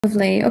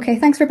Lovely. Okay,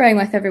 thanks for bearing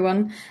with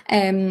everyone.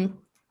 I'm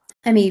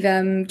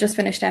Eva. Just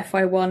finished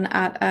FY1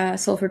 at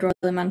Salford Royal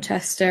in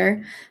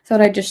Manchester. Thought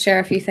I'd just share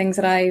a few things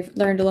that I've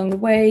learned along the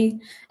way.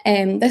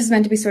 This is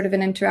meant to be sort of an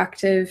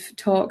interactive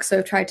talk, so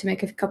I've tried to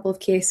make a couple of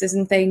cases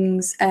and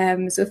things.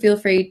 So feel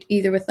free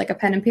either with like a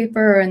pen and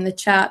paper or in the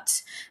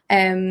chat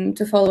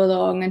to follow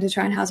along and to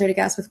try and hazard a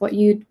guess with what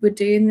you would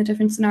do in the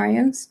different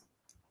scenarios.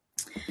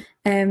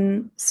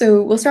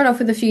 So we'll start off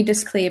with a few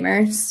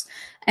disclaimers.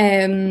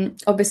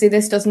 Obviously,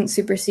 this doesn't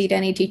supersede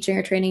any teaching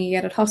or training you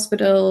get at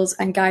hospitals,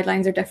 and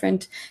guidelines are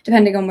different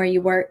depending on where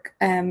you work.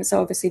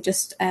 So obviously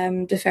just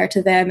defer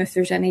to them if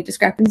there's any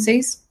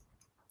discrepancies.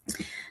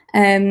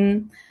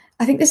 I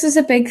think this is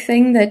a big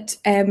thing that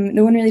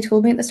no one really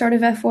told me at the start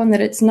of F1,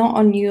 that it's not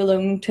on you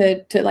alone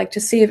to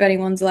save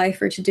anyone's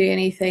life or to do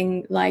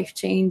anything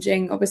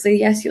life-changing. Obviously,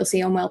 yes, you'll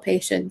see unwell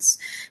patients,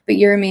 but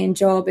your main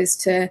job is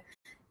to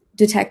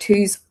detect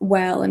who's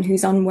well and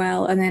who's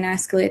unwell and then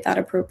escalate that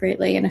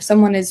appropriately. And if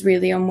someone is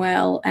really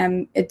unwell,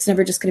 it's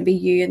never just going to be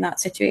you in that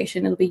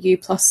situation. It'll be you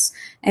plus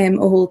a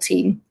whole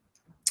team.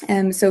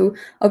 So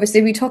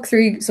obviously we talk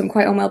through some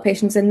quite unwell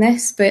patients in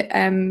this, but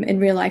in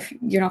real life,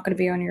 you're not going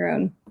to be on your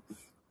own.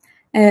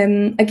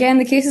 Again,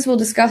 the cases we'll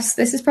discuss,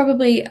 this is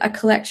probably a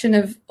collection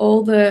of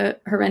all the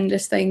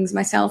horrendous things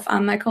myself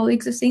and my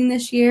colleagues have seen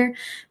this year.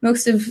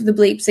 Most of the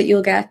bleeps that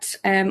you'll get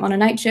on a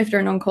night shift or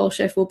an on-call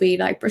shift will be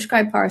like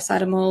prescribed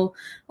paracetamol,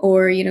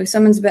 or, you know,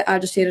 someone's a bit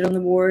agitated on the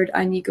ward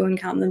and you go and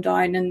calm them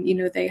down and, you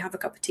know, they have a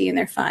cup of tea and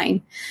they're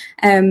fine.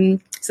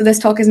 So this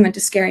talk isn't meant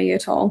to scare you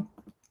at all.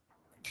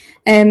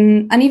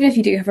 And even if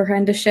you do have a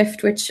horrendous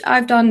shift, which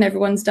I've done,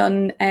 everyone's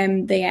done,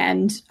 they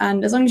end.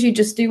 And as long as you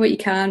just do what you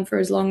can for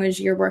as long as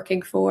you're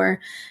working for,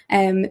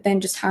 then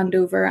just hand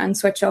over and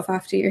switch off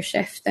after your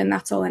shift, then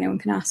that's all anyone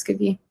can ask of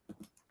you.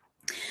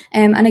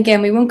 And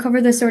again, we won't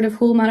cover the sort of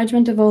whole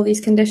management of all these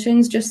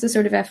conditions, just the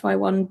sort of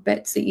FY1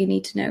 bits that you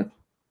need to know.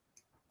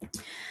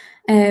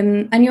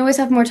 And you always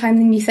have more time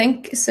than you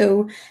think.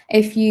 So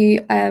if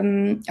you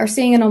are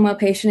seeing an unwell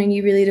patient and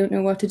you really don't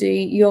know what to do,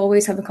 you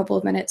always have a couple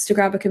of minutes to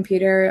grab a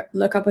computer,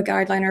 look up a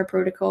guideline or a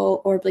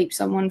protocol, or bleep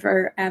someone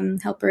for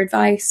help or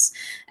advice.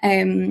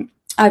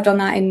 I've done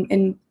that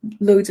in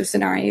loads of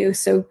scenarios.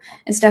 So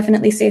it's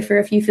definitely safer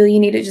if you feel you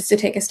need it just to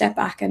take a step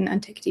back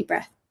and take a deep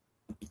breath.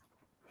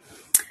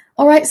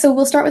 All right, so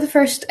we'll start with the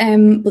first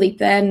bleep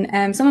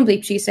then. Someone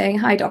bleeped you saying,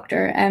 "Hi,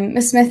 doctor.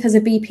 Miss Smith has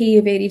a BP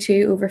of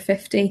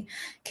 82/50.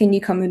 Can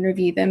you come and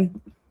review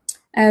them?"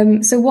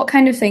 So what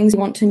kind of things do you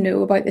want to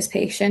know about this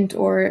patient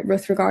or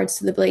with regards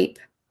to the bleep?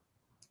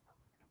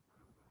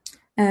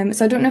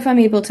 So I don't know if I'm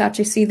able to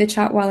actually see the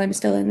chat while I'm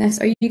still in this.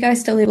 Are you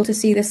guys still able to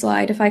see the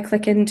slide if I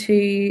click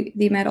into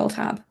the Medall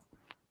tab?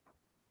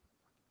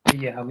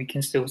 Yeah, we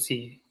can still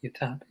see your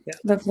tab. Yeah.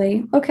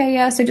 Lovely. Okay,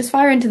 yeah, so just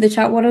fire into the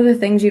chat what other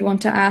things you'd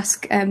want to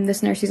ask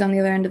this nurse who's on the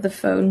other end of the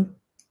phone.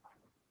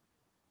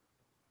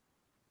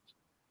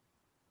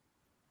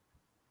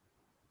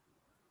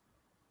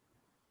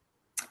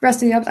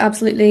 Rest of the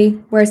absolutely.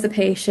 Where's the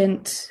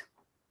patient?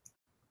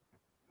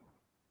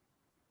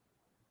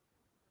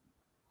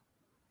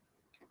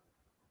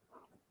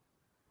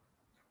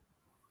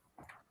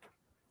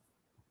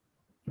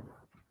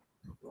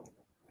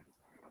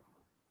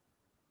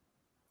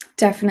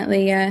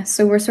 Definitely, yeah.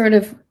 So we're sort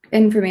of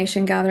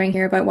information gathering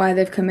here about why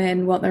they've come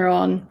in, what they're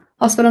on.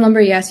 Hospital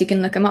number, yes, you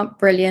can look them up.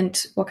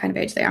 Brilliant. What kind of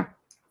age they are.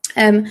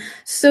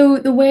 So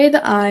the way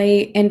that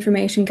I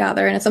information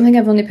gather, and it's something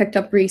I've only picked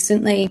up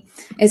recently,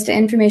 is to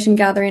information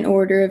gather in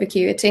order of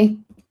acuity.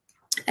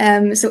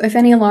 So if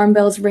any alarm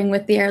bells ring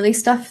with the early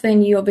stuff,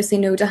 then you obviously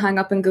know to hang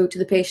up and go to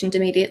the patient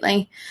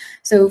immediately.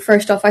 So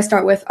first off, I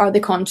start with, are they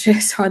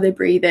conscious? Are they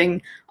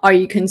breathing? Are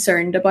you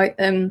concerned about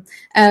them?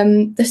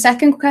 The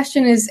second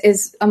question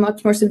is a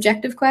much more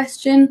subjective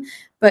question.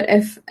 But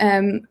if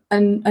a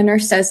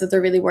nurse says that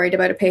they're really worried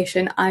about a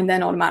patient, I'm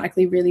then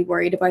automatically really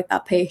worried about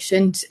that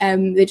patient.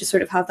 They just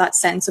sort of have that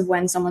sense of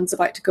when someone's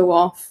about to go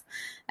off.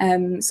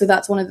 So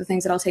that's one of the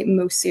things that I'll take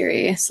most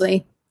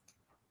seriously.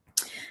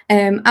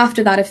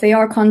 After that, if they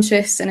are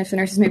conscious and if the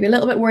nurse is maybe a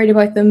little bit worried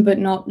about them, but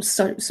not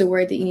so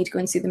worried that you need to go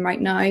and see them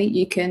right now,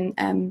 you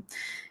can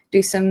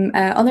do some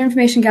other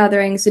information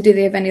gathering. So do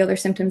they have any other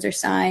symptoms or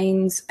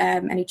signs?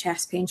 Any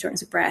chest pain,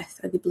 shortness of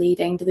breath? Are they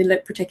bleeding? Do they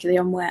look particularly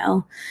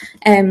unwell?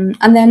 And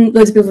then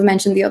loads of people have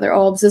mentioned the other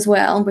OBS as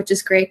well, which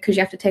is great because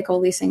you have to take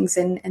all these things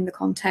in the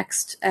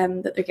context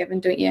that they're given,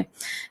 don't you?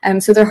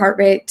 So their heart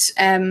rate,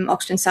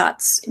 oxygen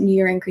sats,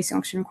 near increasing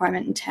oxygen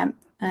requirement and temp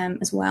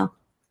as well.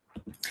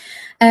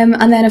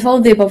 And then if all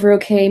of the above are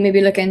okay, maybe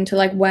look into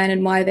like when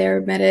and why they're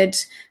admitted,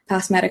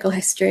 past medical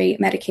history,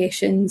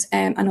 medications,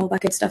 and all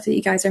that good stuff that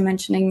you guys are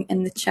mentioning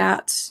in the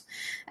chat.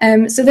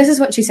 So this is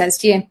what she says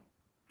to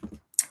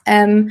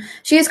you.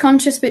 She is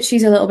conscious, but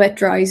she's a little bit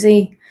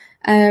drowsy.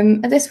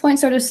 At this point,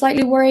 sort of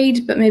slightly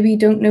worried, but maybe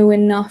don't know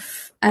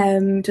enough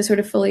to sort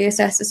of fully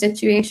assess the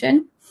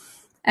situation.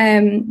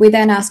 We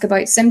then ask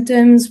about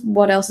symptoms,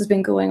 what else has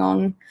been going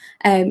on.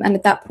 And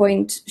at that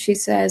point, she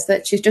says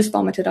that she's just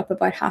vomited up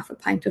about half a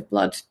pint of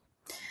blood.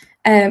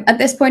 At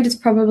this point, it's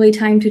probably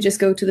time to just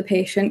go to the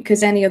patient,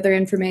 because any other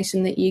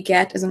information that you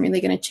get isn't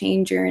really going to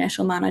change your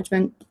initial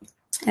management.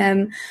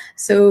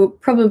 So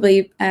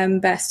probably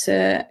best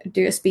to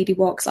do a speedy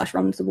walk /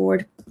 run to the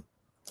ward.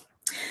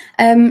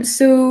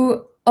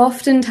 So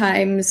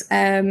oftentimes,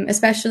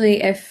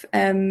 especially if,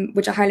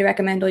 which I highly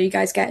recommend all you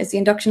guys get, is the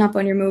induction app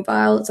on your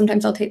mobile.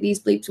 Sometimes I'll take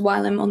these bleeps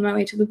while I'm on my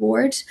way to the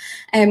ward,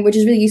 which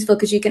is really useful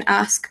because you can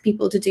ask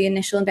people to do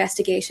initial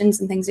investigations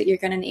and things that you're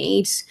going to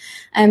need.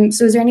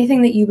 So is there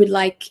anything that you would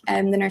like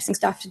the nursing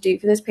staff to do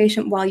for this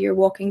patient while you're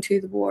walking to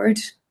the ward?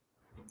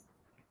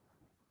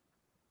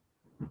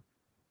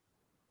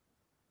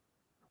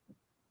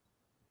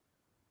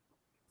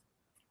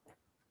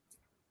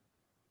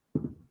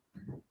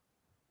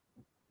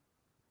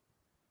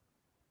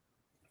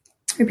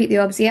 Repeat the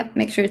obs, yep,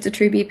 make sure it's a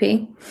true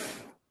BP.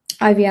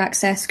 IV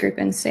access, group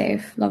and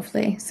safe,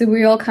 lovely. So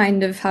we all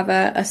kind of have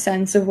a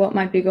sense of what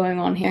might be going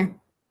on here.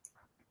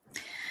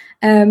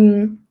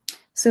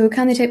 So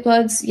can they take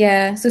bloods?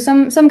 Yeah. So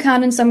some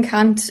can and some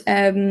can't.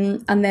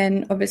 And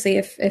then obviously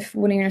if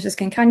one of your nurses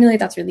can cannulate,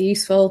 that's really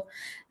useful.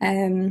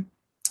 Sometimes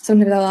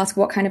they'll ask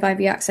what kind of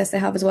IV access they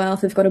have as well.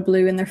 If they've got a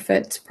blue in their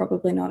foot,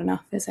 probably not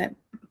enough, is it?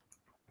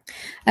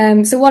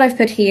 So what I've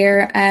put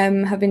here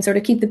have been sort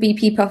of keep the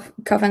BP cuff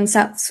and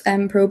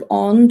SATs probe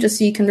on, just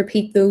so you can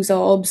repeat those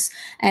obs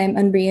and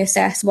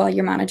reassess while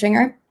you're managing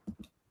her.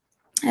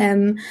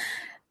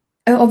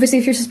 Obviously,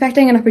 if you're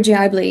suspecting an upper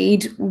GI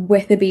bleed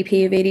with a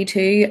BP of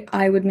 82,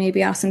 I would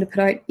maybe ask them to put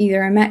out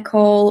either a MET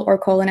call or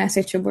call an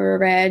SHO or a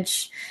reg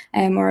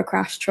or a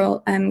crash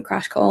call.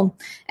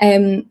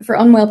 For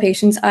unwell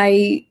patients,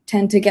 I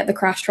tend to get the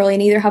crash trolley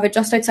and either have it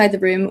just outside the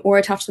room or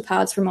attach the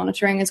pads for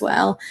monitoring as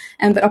well.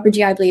 But upper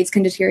GI bleeds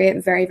can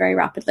deteriorate very, very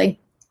rapidly.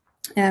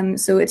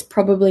 So it's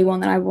probably one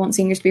that I want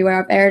seniors to be aware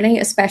of early,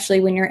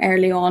 especially when you're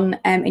early on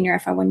in your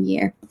FY1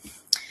 year.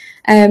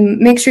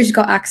 Make sure you've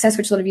got access,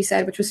 which a lot of you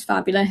said, which was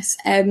fabulous.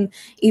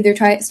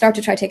 Either start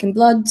to try taking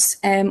bloods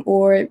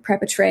or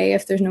prep a tray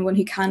if there's no one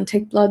who can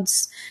take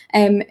bloods.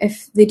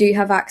 If they do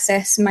have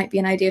access, it might be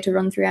an idea to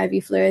run through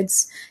IV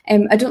fluids.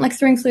 I don't like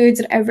throwing fluids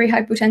at every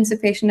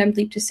hypotensive patient I'm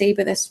pleased to see,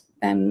 but this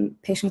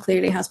patient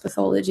clearly has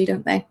pathology,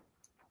 don't they?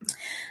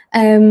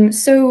 And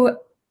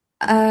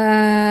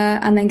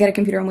then get a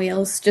computer on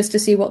wheels just to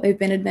see what they've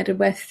been admitted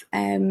with,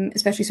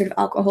 especially sort of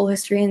alcohol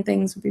history and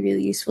things would be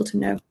really useful to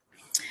know.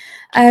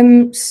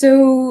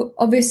 So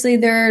obviously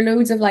there are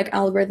loads of like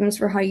algorithms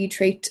for how you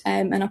treat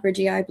an upper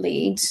GI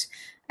bleed.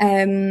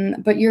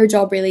 But your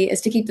job really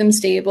is to keep them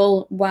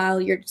stable while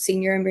your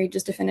senior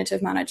engages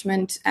definitive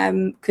management,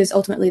 because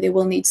ultimately they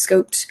will need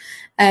scoped.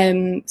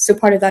 So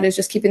part of that is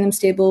just keeping them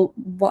stable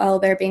while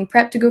they're being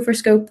prepped to go for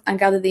scope and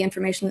gather the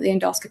information that the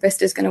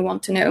endoscopist is going to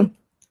want to know.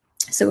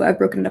 So I've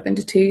broken it up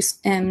into two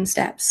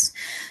steps.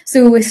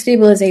 So with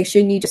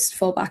stabilization, you just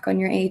fall back on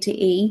your A to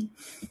E.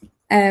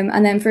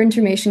 And then for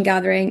information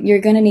gathering,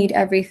 you're going to need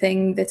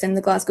everything that's in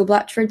the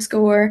Glasgow-Blatchford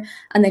score,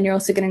 and then you're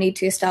also going to need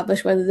to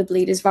establish whether the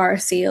bleed is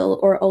varicose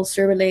or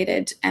ulcer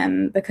related,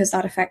 because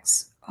that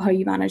affects how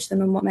you manage them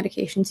and what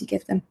medications you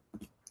give them.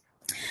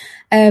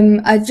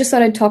 I just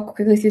thought I'd talk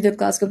quickly through the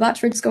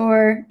Glasgow-Blatchford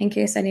score in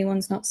case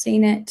anyone's not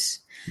seen it.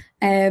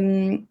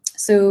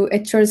 So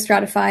it sort of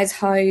stratifies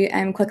how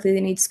quickly they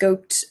need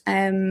scoped,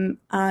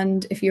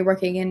 and if you're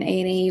working in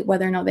A&E,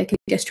 whether or not they can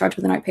be discharged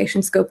with an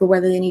outpatient scope or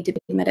whether they need to be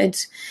admitted.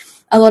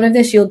 A lot of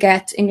this you'll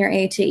get in your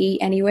A to E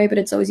anyway, but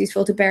it's always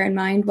useful to bear in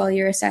mind while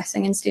you're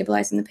assessing and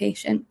stabilizing the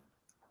patient.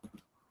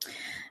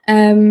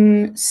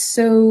 Yeah,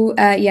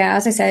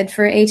 as I said,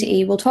 for A to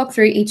E, we'll talk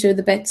through each of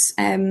the bits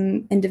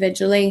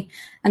individually.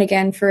 And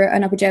again, for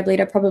an upper GI bleed,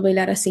 I'd probably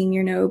let a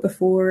senior know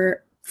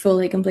before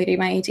fully completing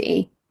my A to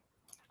E.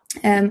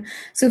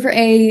 So for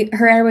A,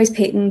 her airway's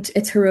patent,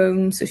 it's her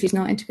own, so she's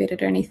not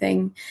intubated or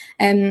anything.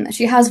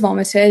 She has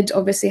vomited,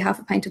 obviously half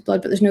a pint of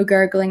blood, but there's no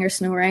gurgling or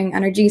snoring,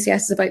 and her GCS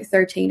is about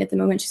 13 at the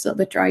moment. She's a little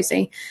bit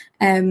drowsy.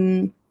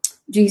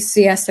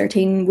 GCS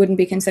 13 wouldn't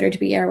be considered to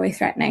be airway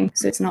threatening,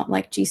 so it's not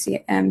like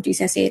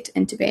GCS 8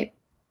 intubate.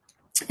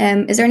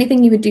 Is there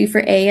anything you would do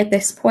for A at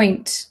this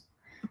point?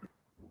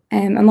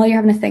 And while you're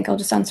having a think, I'll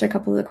just answer a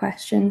couple of the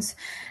questions.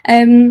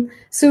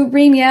 So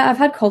Reem, yeah, I've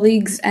had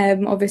colleagues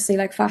obviously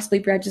like fast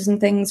bleed regs and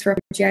things for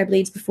GI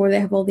bleeds before they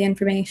have all the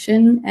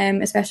information,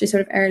 especially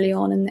sort of early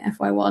on in the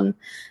FY1.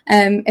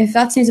 If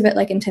that seems a bit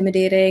like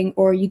intimidating,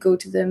 or you go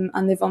to them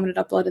and they vomited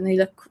up blood and they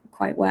look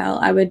quite well,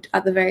 I would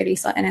at the very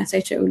least let an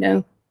SHO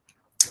know.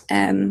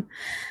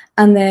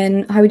 And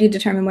then how would you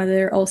determine whether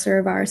they're ulcer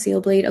or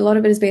varicose bleed? A lot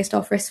of it is based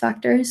off risk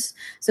factors.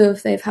 So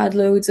if they've had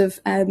loads of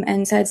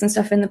NSAIDs and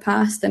stuff in the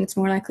past, then it's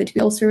more likely to be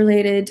ulcer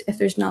related. If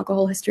there's an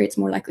alcohol history, it's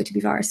more likely to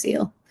be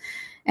varicose.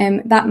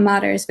 That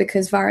matters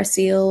because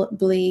varicose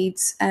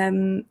bleeds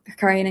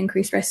carry an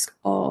increased risk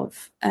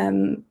of,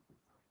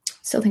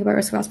 still think about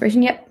risk of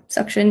aspiration, yep,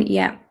 suction,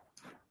 yeah,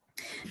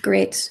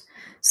 great.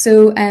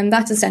 So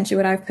that's essentially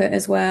what I've put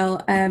as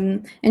well.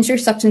 Ensure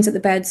suction's at the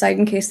bedside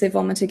in case they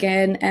vomit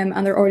again,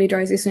 and they're already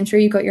drowsy, so ensure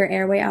you've got your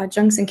airway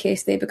adjuncts in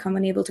case they become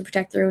unable to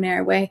protect their own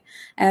airway,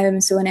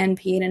 so an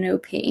NP and an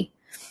OP.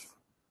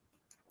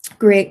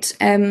 Great.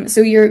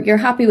 So you're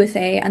happy with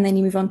A, and then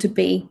you move on to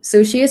B.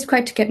 So she is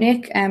quite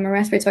tachypnic. Her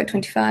respirate's about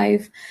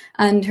 25,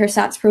 and her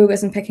SATS probe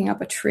isn't picking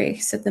up a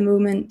trace at the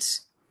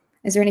moment.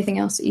 Is there anything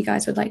else that you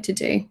guys would like to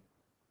do?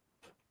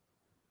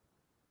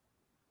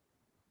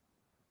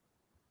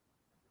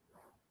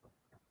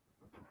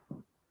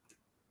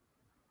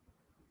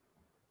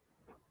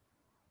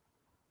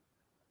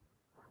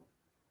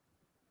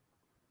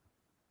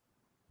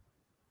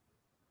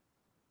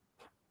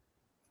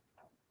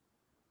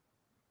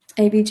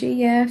 ABG,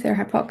 yeah, if they're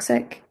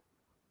hypoxic.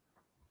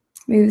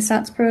 Maybe the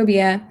SATS probe,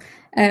 yeah.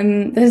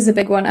 This is a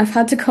big one. I've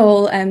had to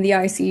call the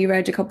ICU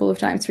reg a couple of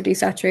times for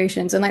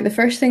desaturations, and like the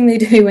first thing they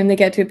do when they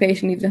get to a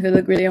patient, even if they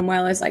look really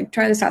unwell, is like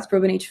try the SATS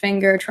probe in each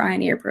finger, try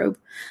an ear probe,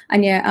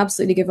 and yeah,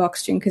 absolutely give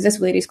oxygen because this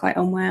lady's quite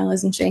unwell,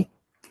 isn't she?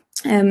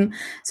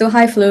 So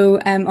high flow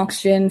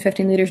oxygen,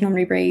 15 litres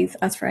normally breathe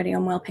as for any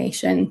unwell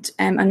patient,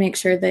 and make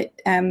sure that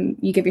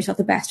you give yourself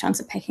the best chance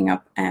of picking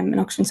up an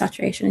oxygen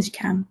saturation as you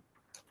can.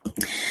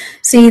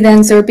 See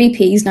then, so her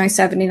BP is now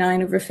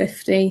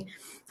 79/50.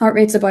 Heart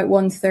rate's about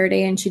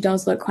 130, and she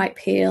does look quite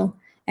pale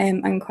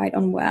and quite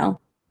unwell.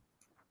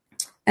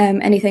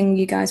 Anything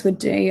you guys would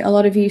do? A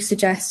lot of you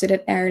suggested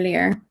it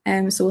earlier,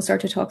 so we'll start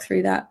to talk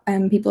through that.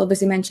 People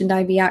obviously mentioned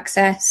IV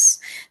access,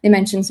 they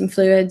mentioned some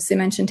fluids, they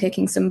mentioned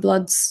taking some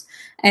bloods,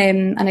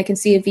 and I can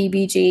see a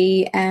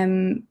VBG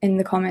in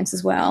the comments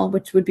as well,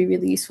 which would be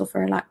really useful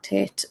for a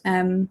lactate.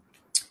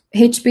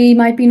 HB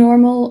might be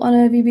normal on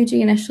a VBG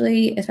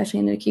initially,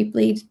 especially in an acute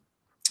bleed,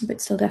 but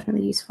still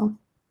definitely useful.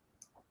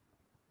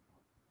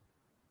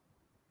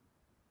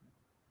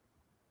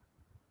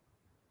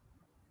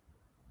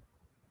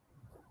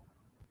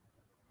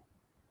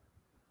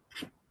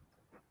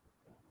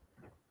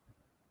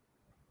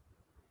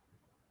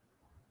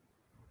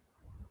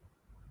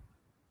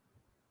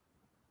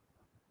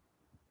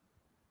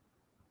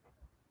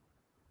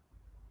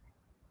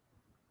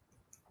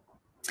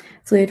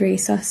 Fluid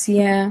resus,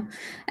 yeah.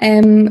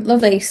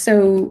 Lovely.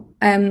 So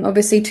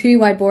obviously 2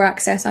 wide bore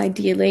access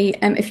ideally.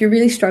 If you're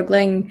really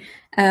struggling,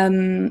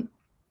 then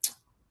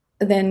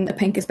a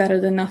pink is better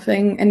than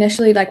nothing.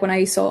 Initially, like when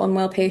I saw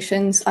unwell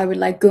patients, I would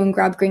like go and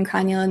grab green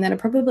cannula, and then I'd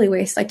probably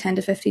waste like 10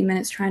 to 15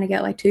 minutes trying to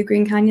get like 2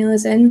 green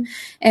cannulas in.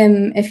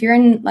 If you're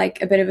in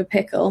like a bit of a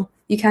pickle,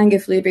 you can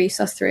give fluid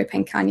resus through a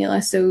pink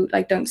cannula, so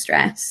like don't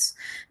stress.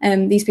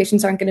 These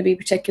patients aren't going to be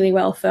particularly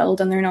well filled,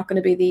 and they're not going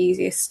to be the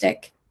easiest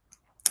stick.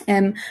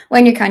 When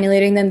you're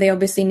cannulating them, they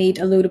obviously need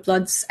a load of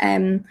bloods,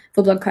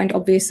 full blood count,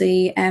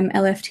 obviously,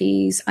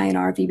 LFTs,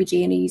 INR,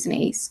 VBG, and E's and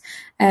E's.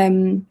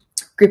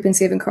 Group and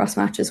save and cross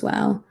match as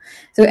well.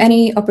 So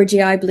any upper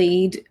GI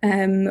bleed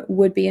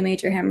would be a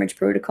major hemorrhage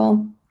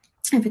protocol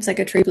if it's like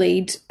a true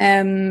bleed.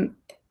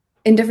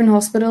 In different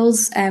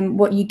hospitals,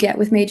 what you get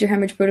with major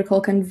hemorrhage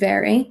protocol can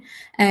vary.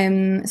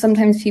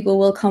 Sometimes people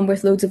will come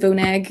with loads of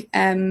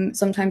ONEG.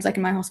 Sometimes, like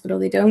in my hospital,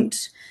 they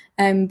don't.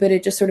 But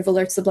it just sort of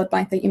alerts the blood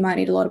bank that you might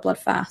need a lot of blood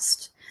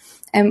fast.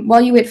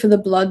 While you wait for the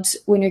blood,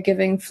 when you're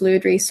giving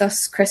fluid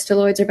resus,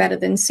 crystalloids are better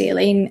than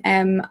saline.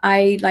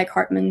 I like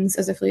Hartmann's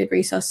as a fluid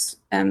resus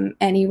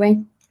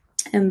anyway.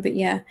 But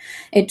yeah,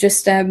 it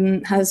just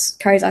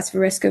carries lots of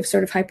risk of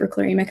sort of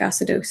hyperchloremic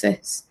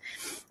acidosis.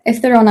 If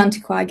they're on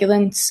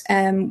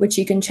anticoagulants, which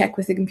you can check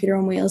with the computer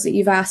on wheels that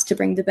you've asked to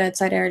bring to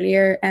bedside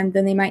earlier,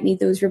 then they might need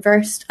those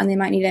reversed, and they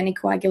might need any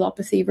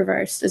coagulopathy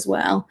reversed as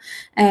well.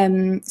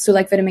 So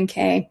like vitamin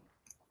K,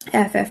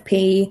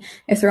 FFP,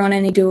 if they're on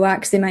any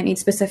DOACs, they might need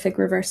specific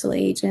reversal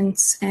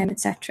agents,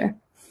 etc.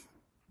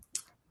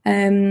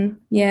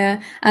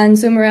 Yeah, and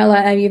so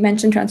Morella, you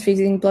mentioned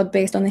transfusing blood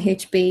based on the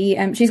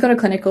HB. She's got a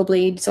clinical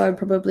bleed, so I would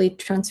probably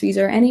transfuse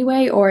her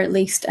anyway, or at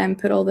least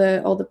put all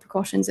the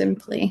precautions in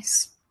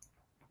place.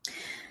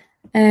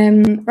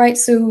 Right,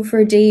 so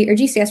for D, her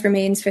GCS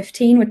remains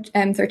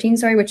 13,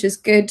 sorry, which is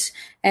good.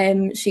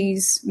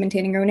 She's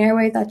maintaining her own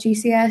airway at that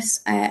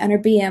GCS, and her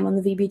BM on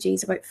the VBG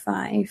is about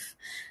 5.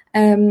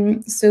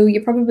 So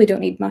you probably don't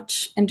need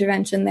much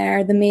intervention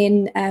there. The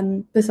main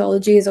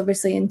pathology is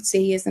obviously in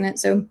C, isn't it?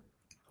 So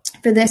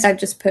for this, I've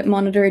just put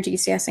monitor a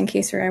GCS in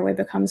case her airway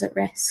becomes at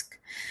risk.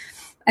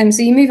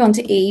 So you move on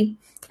to E.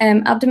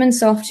 Abdomen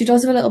soft. She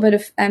does have a little bit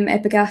of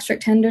epigastric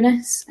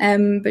tenderness,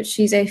 but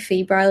she's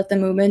afebrile at the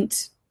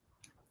moment.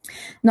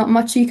 Not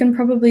much you can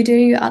probably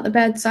do at the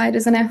bedside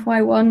as an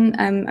FY1.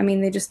 I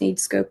mean, they just need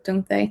scope,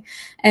 don't they?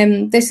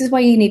 This is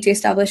why you need to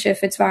establish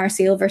if it's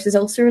varicose versus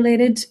ulcer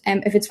related.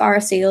 If it's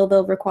varicose,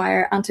 they'll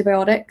require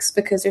antibiotics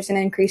because there's an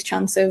increased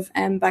chance of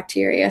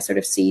bacteria sort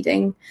of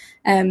seeding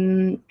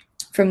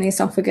from the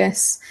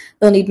esophagus.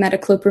 They'll need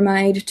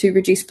metoclopramide to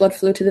reduce blood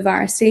flow to the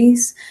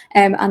varices,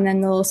 and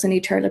then they'll also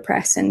need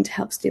terlipressin to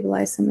help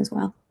stabilize them as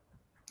well.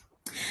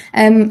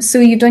 So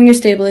you've done your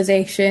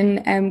stabilization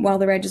while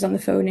the reg is on the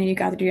phone, and you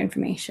gathered your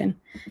information,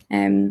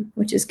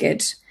 which is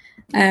good.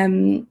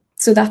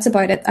 So that's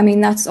about it. I mean,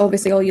 that's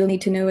obviously all you'll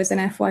need to know as an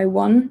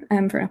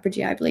FY1 for upper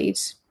GI bleed.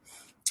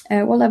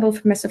 What level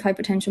of permissive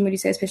hypertension would you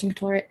say this patient can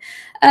tolerate?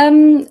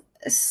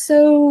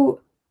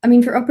 So I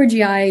mean, for upper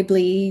GI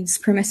bleeds,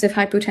 permissive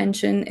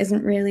hypotension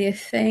isn't really a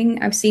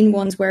thing. I've seen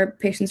ones where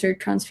patients are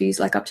transfused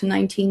like up to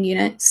 19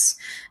 units.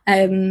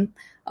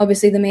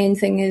 Obviously, the main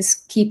thing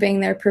is keeping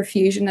their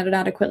perfusion at an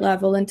adequate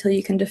level until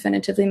you can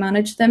definitively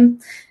manage them.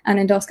 And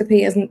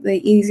endoscopy isn't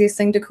the easiest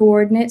thing to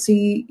coordinate, so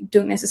you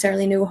don't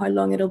necessarily know how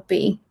long it'll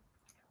be.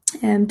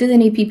 Do they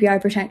need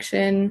PPI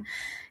protection?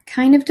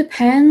 Kind of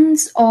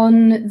depends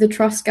on the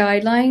trust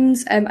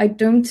guidelines. I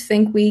don't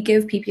think we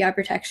give PPI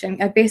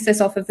protection. I base this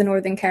off of the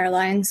Northern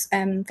Carolines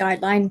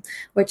guideline,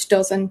 which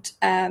doesn't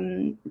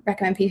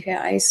recommend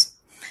PPIs.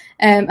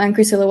 And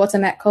Priscilla, what's a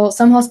met call?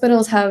 Some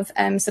hospitals have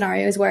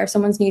scenarios where if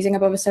someone's sneezing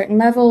above a certain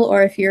level,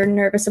 or if you're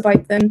nervous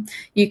about them,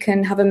 you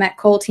can have a met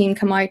call team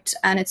come out,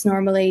 and it's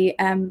normally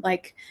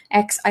like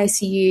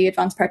ex-ICU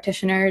advanced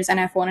practitioners and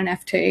F1 and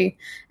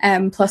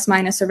F2, plus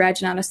minus a reg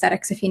and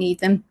anesthetics if you need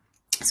them.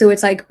 So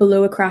it's like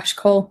below a crash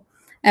call.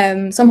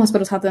 Some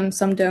hospitals have them,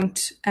 some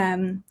don't.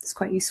 It's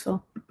quite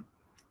useful.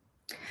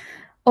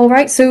 All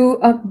right,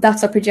 so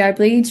that's upper GI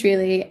bleeds,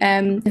 really.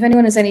 If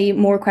anyone has any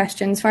more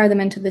questions, fire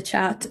them into the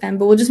chat, but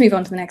we'll just move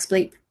on to the next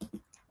bleep.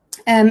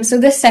 So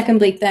this second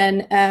bleep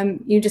then,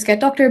 you just get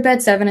Dr.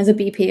 Bed 7 as a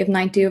BP of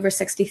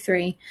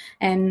 90/63,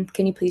 and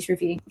can you please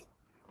review?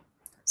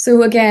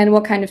 So again,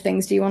 what kind of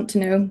things do you want to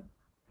know?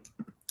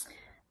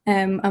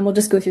 And we'll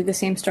just go through the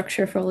same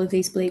structure for all of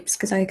these bleeps,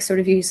 because I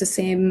sort of use the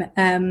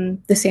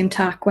same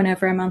tack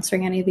whenever I'm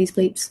answering any of these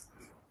bleeps.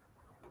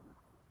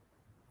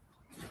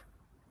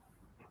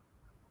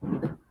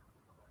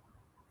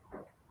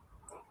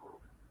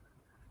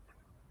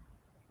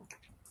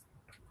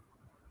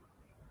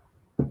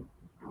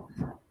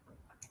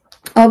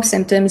 Ob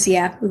symptoms,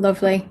 yeah,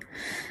 lovely.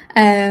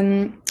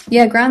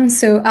 Yeah, grand.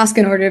 So ask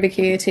an order of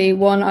acuity.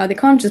 1, are they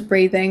conscious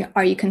breathing?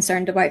 Are you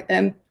concerned about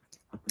them?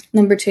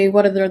 Number 2,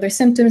 what are their other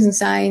symptoms and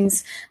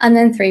signs? And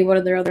then 3, what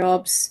are their other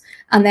obs?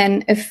 And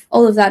then if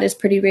all of that is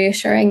pretty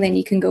reassuring, then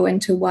you can go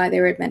into why they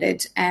were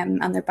admitted and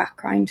their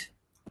background.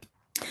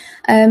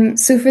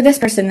 So for this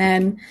person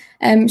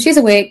then, she's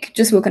awake,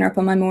 just woken up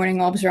on my morning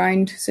obs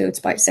round, so it's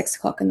about 6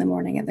 o'clock in the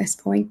morning at this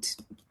point.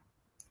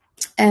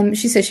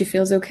 She says she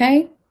feels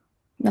okay.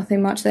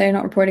 Nothing much there,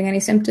 not reporting any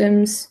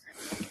symptoms.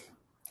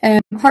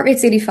 Heart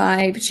rate's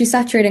 85. She's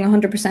saturating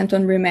 100%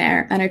 on room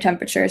air, and her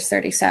temperature is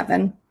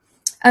 37.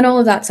 And all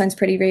of that sounds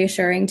pretty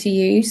reassuring to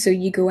you, so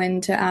you go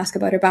in to ask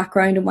about her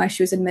background and why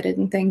she was admitted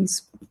and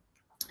things.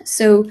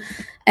 So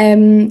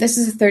this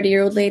is a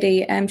 30-year-old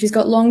lady. She's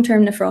got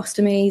long-term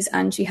nephrostomies,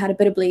 and she had a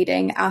bit of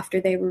bleeding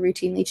after they were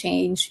routinely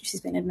changed.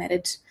 She's been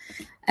admitted.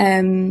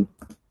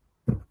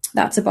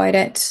 That's about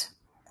it.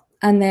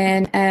 And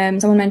then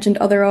someone mentioned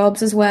other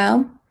obs as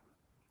well,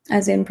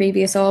 as in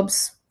previous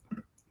obs.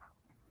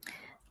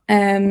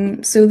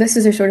 So this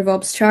is her sort of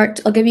obs chart.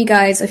 I'll give you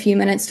guys a few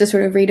minutes to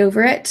sort of read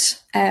over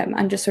it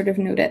and just sort of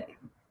note it.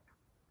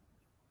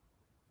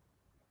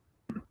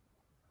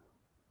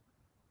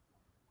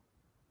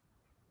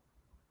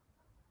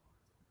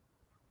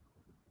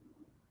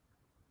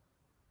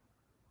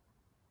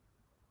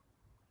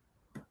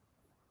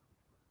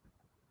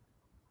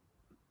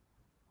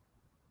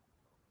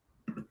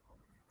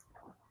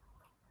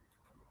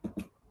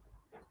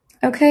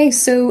 Okay,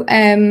 so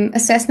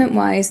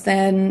assessment-wise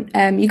then,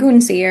 you go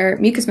and see her.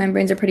 Mucous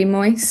membranes are pretty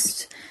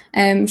moist.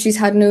 She's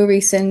had no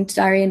recent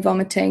diarrhea and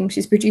vomiting.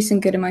 She's producing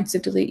good amounts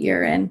of dilute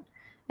urine.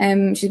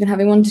 She's been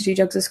having 1 to 2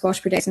 jugs of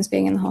squash per day since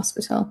being in the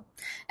hospital.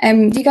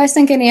 Do you guys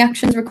think any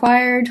action's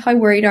required? How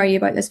worried are you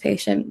about this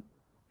patient?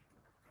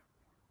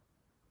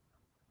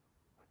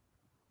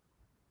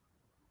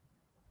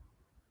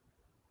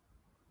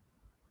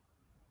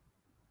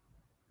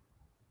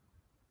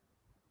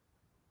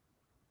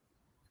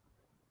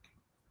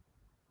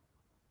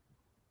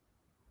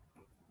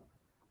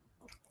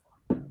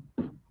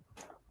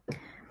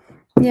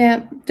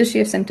 Yeah, does she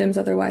have symptoms?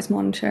 Otherwise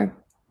monitor.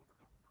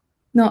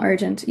 Not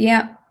urgent.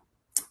 Yeah,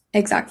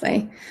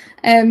 exactly.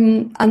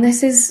 And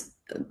this is,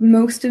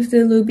 most of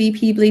the low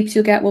BP bleeps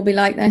you'll get will be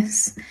like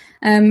this.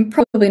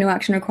 Probably no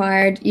action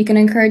required. You can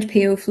encourage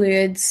PO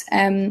fluids.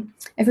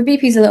 If her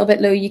BP is a little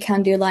bit low, you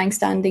can do a lying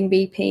standing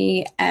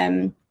BP.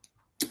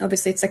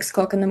 Obviously it's 6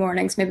 o'clock in the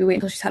morning, so maybe wait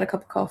until she's had a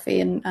cup of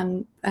coffee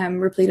and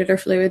repleted her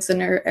fluids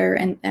and her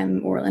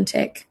oral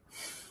intake.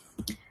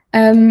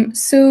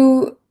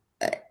 So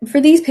for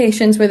these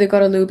patients where they've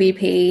got a low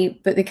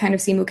BP, but they kind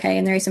of seem okay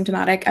and they're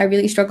asymptomatic, I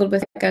really struggled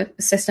with like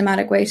a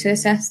systematic way to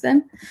assess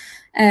them.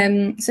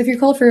 So if you're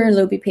called for a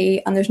low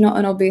BP and there's not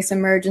an obvious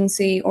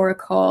emergency or a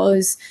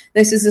cause,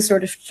 this is the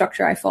sort of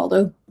structure I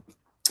follow.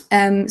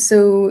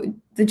 So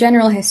the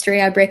general history,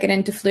 I break it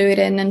into fluid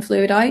in and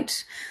fluid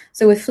out.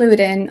 So with fluid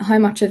in, how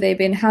much have they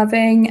been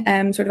having?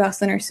 Sort of ask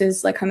the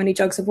nurses like how many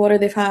jugs of water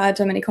they've had,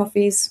 how many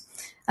coffees,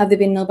 have they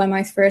been nil by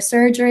mouth for a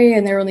surgery,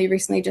 and they're only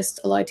recently just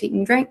allowed to eat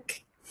and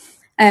drink.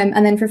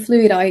 And then for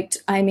fluid out,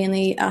 I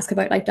mainly ask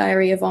about like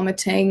diarrhea,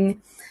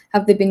 vomiting.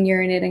 Have they been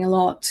urinating a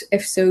lot?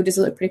 If so, does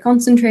it look pretty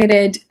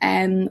concentrated?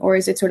 Or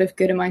is it sort of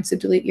good amounts of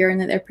dilute urine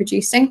that they're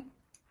producing?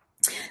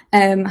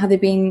 Have they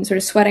been sort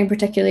of sweating,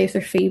 particularly if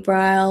they're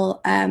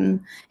febrile?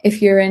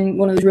 If you're in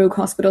one of those rogue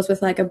hospitals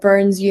with like a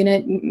burns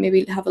unit,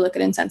 maybe have a look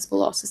at insensible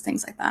losses,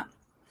 things like that.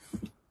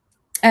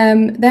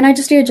 Then I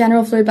just do a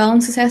general fluid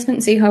balance assessment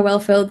and see how well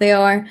filled they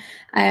are.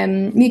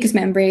 Mucous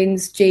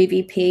membranes,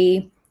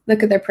 JVP,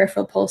 look at their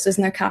peripheral pulses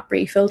and their cap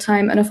refill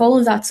time. And if all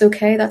of that's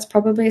okay, that's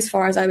probably as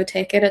far as I would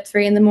take it at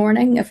 3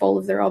 a.m, if all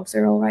of their obs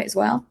are all right as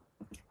well.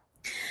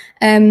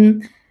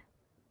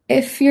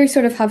 If you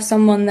sort of have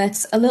someone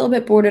that's a little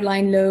bit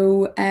borderline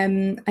low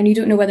and you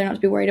don't know whether or not to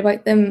be worried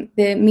about them,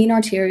 the mean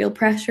arterial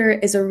pressure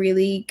is a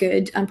really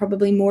good and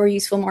probably more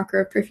useful marker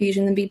of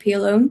perfusion than BP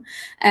alone.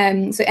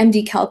 So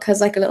MD Calc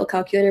has like a little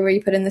calculator where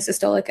you put in the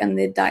systolic and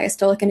the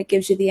diastolic and it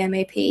gives you the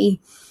MAP.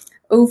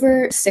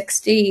 Over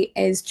 60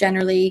 is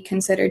generally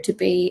considered to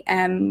be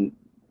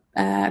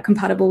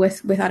compatible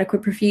with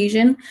adequate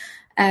perfusion,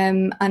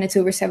 and it's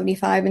over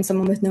 75 in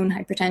someone with known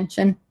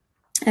hypertension.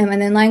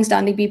 And then lying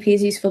standing BP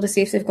is useful to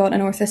see if they've got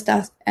an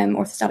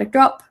orthostatic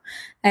drop.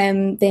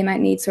 They might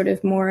need sort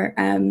of more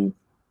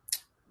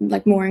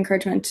more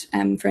encouragement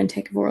for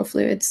intake of oral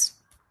fluids.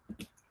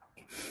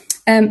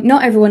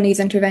 Not everyone needs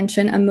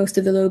intervention, and most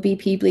of the low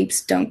BP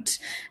bleeps don't.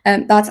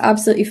 That's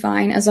absolutely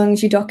fine as long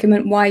as you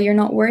document why you're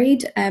not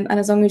worried, and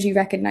as long as you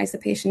recognise the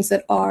patients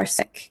that are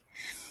sick.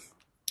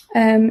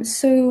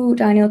 So,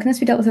 Daniel, can this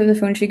be dealt with over the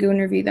phone? Should you go and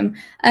review them?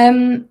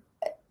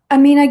 I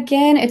mean,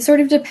 again, it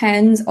sort of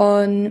depends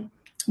on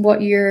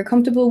what you're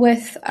comfortable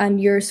with and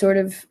your sort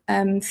of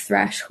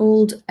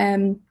threshold.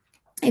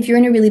 If you're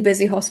in a really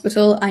busy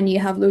hospital and you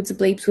have loads of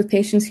bleeps with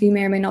patients who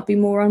may or may not be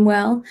more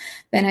unwell,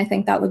 then I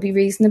think that would be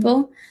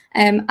reasonable.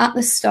 At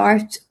the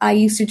start, I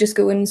used to just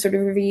go and sort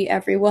of review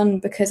everyone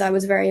because I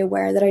was very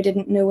aware that I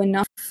didn't know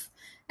enough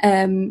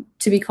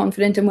to be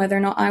confident in whether or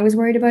not I was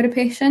worried about a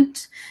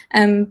patient.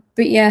 But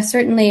yeah,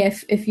 certainly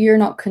if you're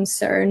not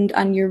concerned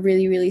and you're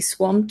really, really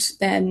swamped,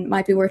 then it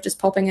might be worth just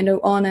popping a note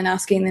on and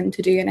asking them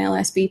to do an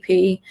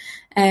LSBP,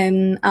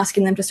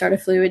 asking them to start a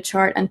fluid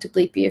chart and to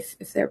bleep you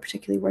if they're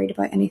particularly worried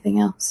about anything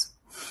else.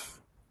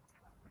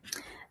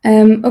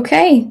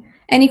 Okay,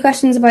 any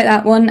questions about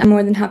that one? I'm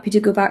more than happy to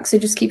go back, so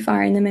just keep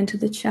firing them into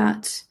the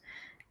chat.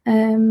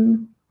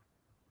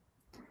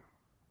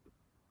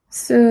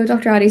 So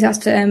Dr. Addy's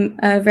asked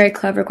a very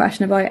clever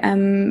question about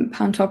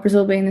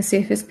pantoprazole being the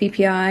safest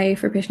PPI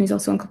for a patient who's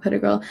also on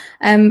clopidogrel.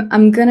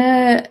 I'm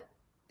gonna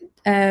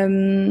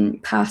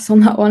pass on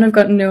that one. I've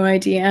got no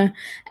idea.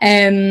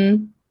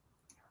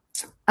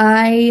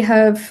 I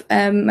have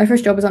my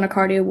first job was on a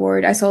cardio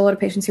ward. I saw a lot of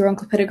patients who were on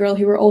clopidogrel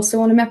who were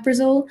also on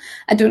omeprazole.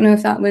 I don't know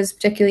if that was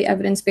particularly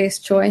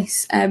evidence-based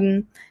choice,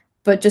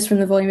 but just from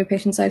the volume of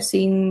patients I've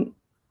seen,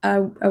 I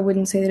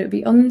wouldn't say that it would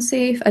be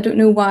unsafe. I don't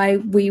know why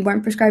we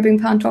weren't prescribing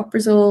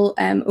pantoprazole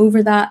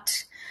over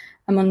that.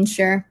 I'm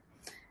unsure.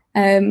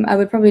 I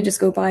would probably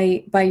just go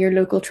by your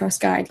local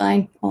trust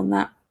guideline on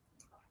that.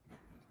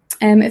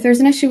 If there's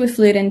an issue with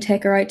fluid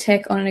intake or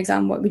outtake on an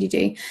exam, what would you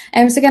do?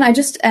 So again, I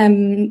just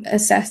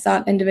assess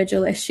that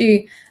individual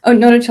issue. Oh,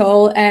 not at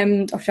all,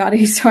 Dr.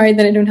 Addy, sorry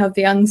that I don't have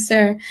the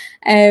answer.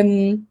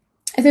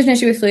 If there's an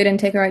issue with fluid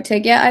intake or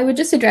outtake, yeah, I would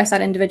just address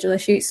that individual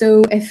issue.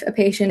 So if a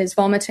patient is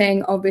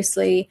vomiting,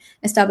 obviously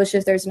establish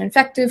if there's an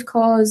infective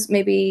cause.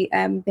 Maybe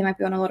they might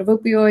be on a lot of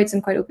opioids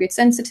and quite opioid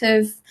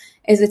sensitive.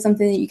 Is it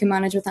something that you can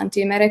manage with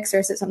antiemetics,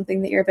 or is it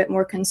something that you're a bit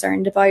more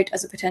concerned about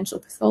as a potential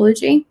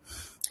pathology?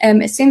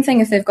 Same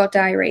thing if they've got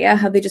diarrhea.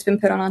 Have they just been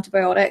put on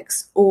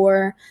antibiotics,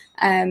 or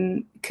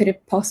could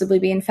it possibly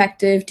be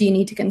infective? Do you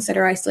need to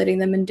consider isolating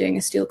them and doing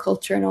a stool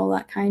culture and all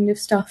that kind of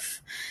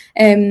stuff?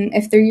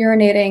 If they're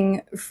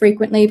urinating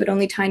frequently but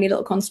only tiny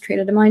little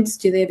concentrated amounts,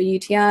 do they have a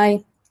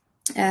UTI?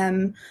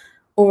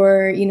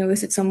 Or,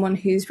 is it someone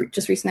who's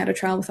just recently out of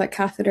trial with a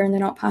catheter and they're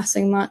not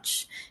passing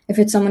much? If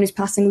it's someone who's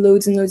passing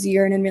loads and loads of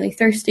urine and really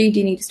thirsty, do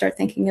you need to start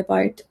thinking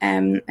about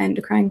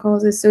endocrine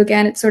causes? So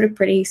again, it's sort of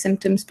pretty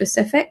symptom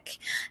specific,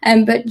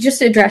 but just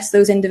to address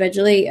those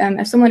individually.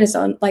 If someone is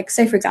on,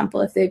 say for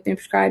example, if they've been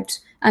prescribed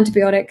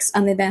antibiotics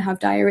and they then have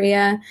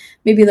diarrhea,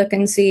 maybe look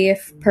and see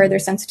if per their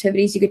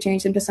sensitivities you could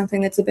change them to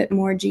something that's a bit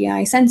more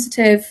GI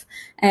sensitive,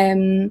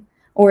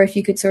 or if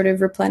you could sort of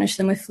replenish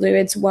them with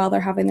fluids while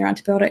they're having their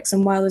antibiotics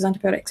and while those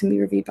antibiotics can be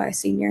reviewed by a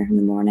senior in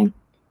the morning.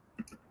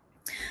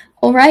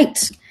 All right.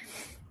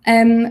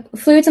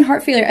 Fluids and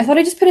heart failure. I thought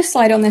I'd just put a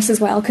slide on this as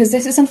well, because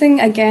this is something,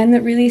 again,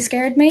 that really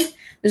scared me.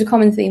 There's a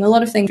common theme. A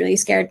lot of things really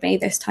scared me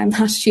this time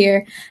last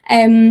year,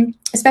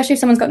 especially if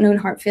someone's got known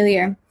heart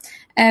failure.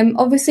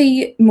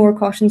 Obviously, more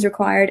caution's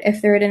required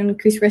if they're at an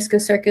increased risk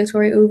of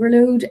circulatory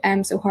overload,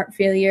 so heart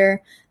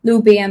failure,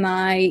 low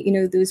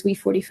BMI, those wee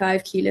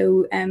 45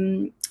 kilo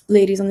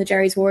ladies on the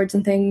Jerry's wards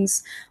and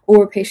things,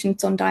 or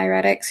patients on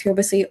diuretics who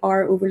obviously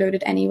are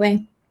overloaded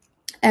anyway.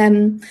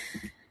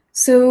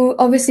 So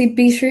obviously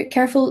be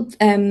careful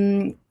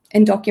in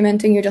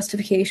documenting your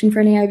justification for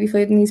any IV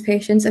fluid in these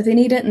patients. If they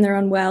need it and they're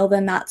unwell,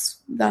 then that's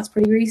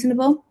pretty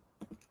reasonable.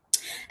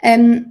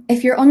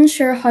 If you're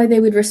unsure how they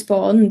would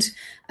respond,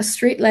 a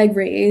straight leg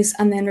raise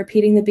and then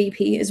repeating the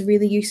BP is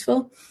really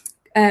useful.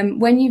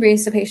 When you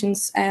raise the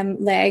patient's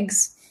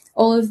legs,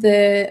 all of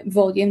the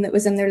volume that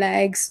was in their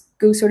legs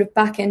goes sort of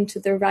back into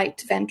the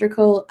right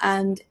ventricle,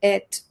 and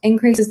it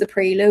increases the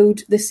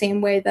preload the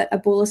same way that a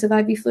bolus of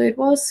IV fluid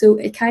was. So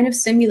it kind of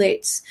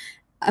simulates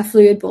a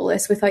fluid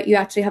bolus without you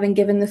actually having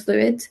given the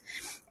fluid.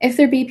 If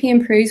their BP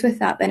improves with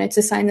that, then it's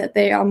a sign that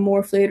they are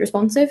more fluid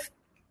responsive.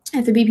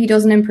 If the BP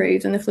doesn't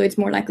improve, then the fluid's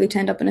more likely to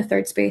end up in a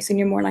third space and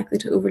you're more likely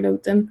to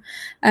overload them.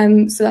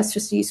 So that's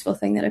just a useful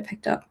thing that I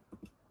picked up.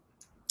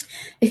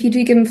 If you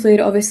do give them fluid,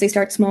 obviously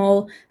start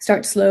small,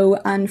 start slow,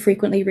 and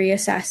frequently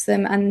reassess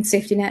them, and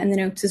safety net in the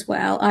notes as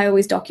well. I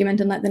always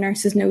document and let the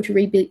nurses know to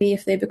rebeat me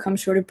if they become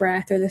short of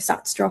breath or the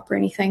sats drop or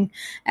anything,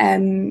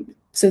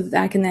 so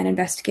that I can then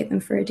investigate them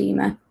for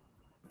edema.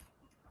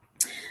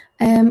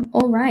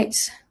 All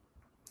right.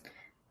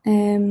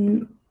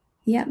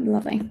 Yeah,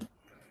 lovely.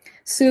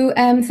 So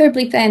third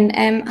bleep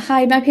then.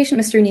 Hi, my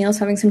patient Mr. Neil's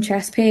having some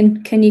chest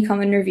pain. Can you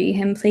come and review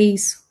him,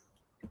 please?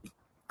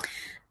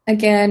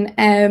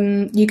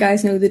 Again, you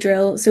guys know the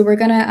drill. So we're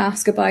going to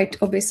ask about,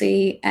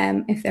 obviously,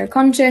 if they're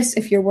conscious,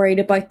 if you're worried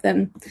about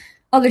them,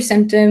 other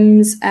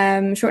symptoms,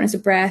 shortness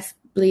of breath,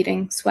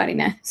 bleeding,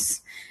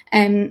 sweatiness,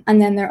 and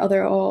then there are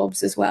other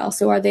OBS as well.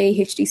 So are they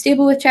HD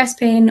stable with chest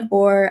pain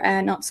or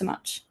not so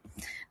much?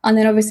 And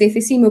then obviously if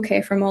they seem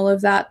okay from all of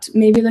that,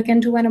 maybe look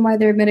into when and why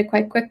they're admitted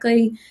quite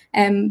quickly.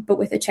 But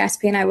with a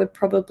chest pain, I would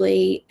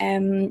probably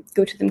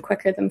go to them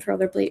quicker than for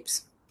other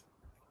bleeps.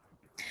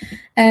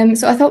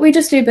 So I thought we'd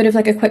just do a bit of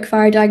like a quick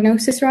fire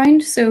diagnosis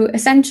round. So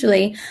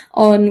essentially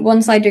on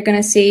one side, you're going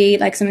to see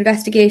like some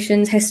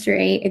investigations,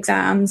 history,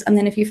 exams, and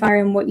then if you fire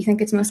in what you think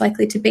it's most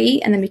likely to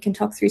be, and then we can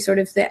talk through sort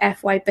of the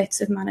FY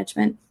bits of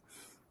management.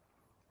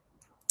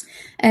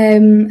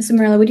 So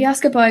Marilla, would you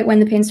ask about when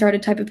the pain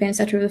started, type of pain,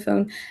 etc. over the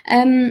phone?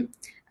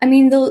 I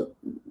mean,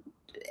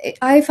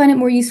 I find it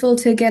more useful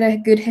to get a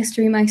good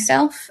history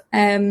myself.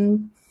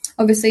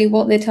 Obviously,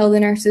 what they tell the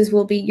nurses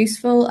will be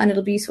useful, and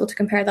it'll be useful to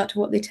compare that to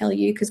what they tell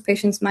you, because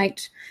patients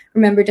might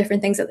remember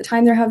different things at the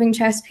time they're having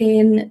chest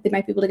pain. They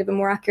might be able to give a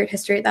more accurate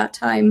history at that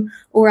time,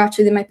 or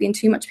actually they might be in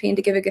too much pain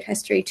to give a good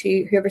history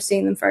to whoever's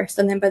seeing them first,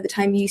 and then by the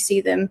time you see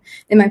them,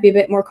 they might be a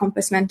bit more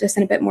compos mentis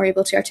and a bit more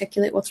able to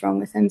articulate what's wrong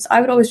with them. So I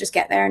would always just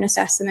get there and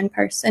assess them in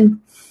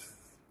person.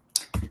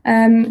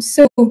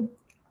 So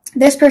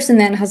this person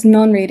then has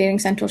non-radiating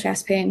central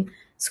chest pain,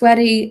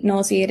 sweaty,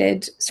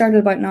 nauseated, started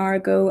about an hour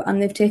ago,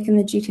 and they've taken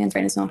the GTN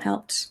strain, has not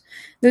helped.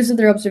 Those are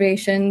their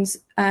observations,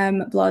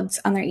 bloods,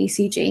 and their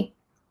ECG.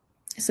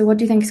 So what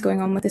do you think is going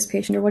on with this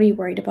patient, or what are you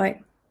worried about?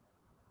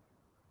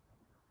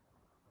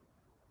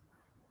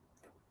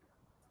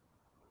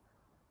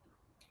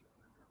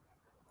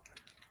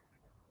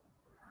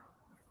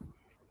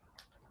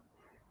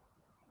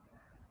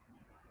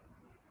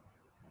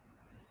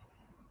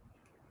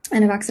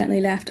 And I've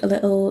accidentally left a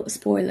little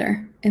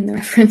spoiler in the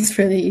reference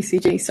for the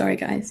ECG. Sorry,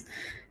 guys.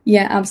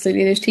 Yeah,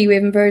 absolutely. There's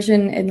T-wave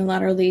inversion in the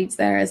lateral leads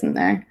there, isn't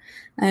there?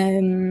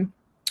 1B5,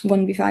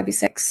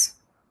 B6.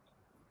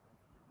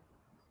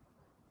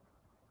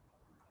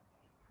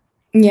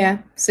 Yeah,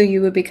 so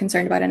you would be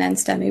concerned about an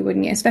end-STEMI,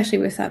 wouldn't you? Especially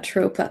with that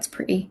trope, that's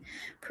pretty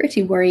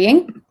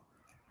worrying.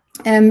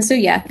 So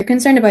yeah, you're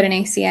concerned about an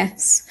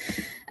ACS.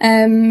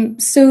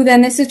 So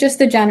then this is just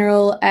the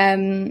general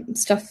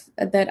stuff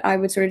that I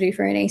would sort of do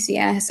for an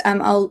ACS.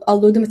 I'll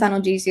load them with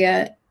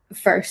analgesia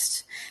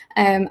first.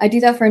 I do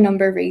that for a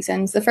number of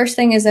reasons. The first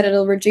thing is that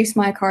it'll reduce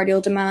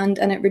myocardial demand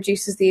and it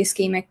reduces the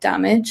ischemic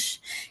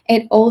damage.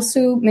 It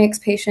also makes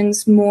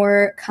patients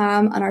more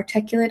calm and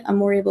articulate and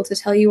more able to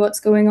tell you what's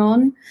going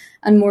on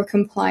and more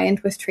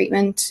compliant with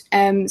treatment.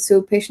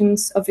 So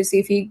patients, obviously,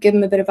 if you give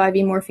them a bit of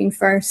IV morphine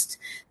first,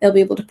 they'll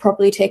be able to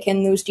properly take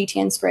in those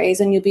GTN sprays,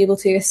 and you'll be able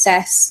to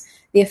assess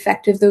the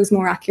effect of those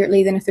more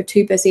accurately than if they're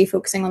too busy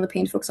focusing on the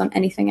pain to focus on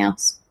anything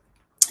else.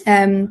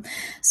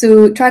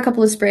 So try a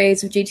couple of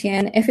sprays of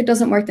GTN. If it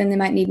doesn't work, then they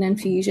might need an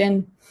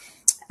infusion.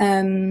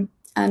 And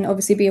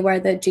obviously be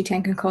aware that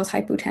GTN can cause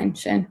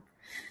hypotension.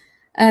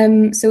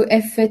 So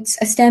if it's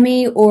a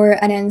STEMI or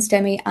an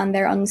end-STEMI and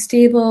they're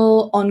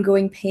unstable,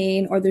 ongoing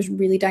pain, or there's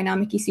really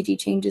dynamic ECG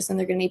changes, then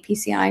they're going to need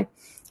PCI.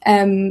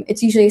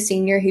 It's usually a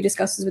senior who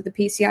discusses with the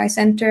PCI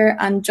centre,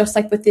 and just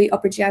like with the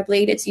upper GI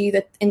bleed, it's you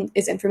that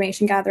is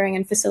information gathering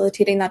and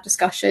facilitating that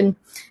discussion,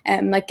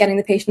 like getting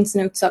the patient's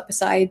notes up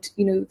beside,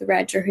 the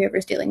reg or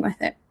whoever's dealing with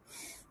it.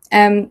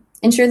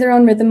 Ensure they're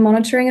on rhythm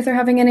monitoring if they're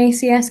having an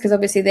ACS, because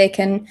obviously they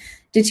can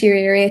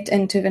deteriorate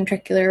into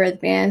ventricular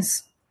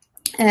arrhythmias.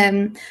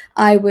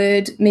 I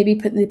would maybe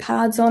put the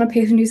pads on a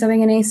patient who's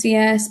having an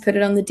ACS, put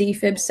it on the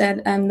defib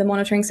set, the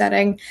monitoring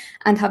setting,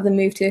 and have them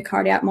move to a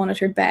cardiac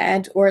monitored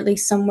bed, or at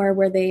least somewhere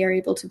where they are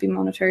able to be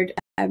monitored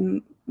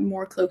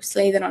more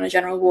closely than on a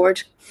general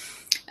ward.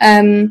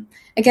 Again,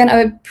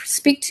 I would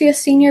speak to a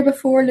senior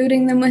before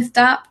loading them with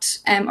DAPT,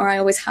 or I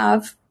always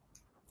have,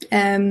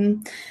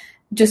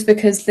 just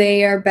because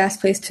they are best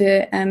placed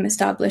to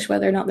establish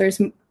whether or not there's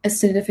a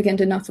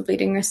significant enough of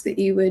bleeding risk that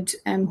you would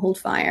hold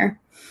fire.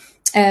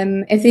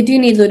 If they do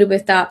need loaded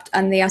with DAPT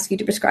and they ask you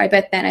to prescribe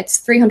it, then it's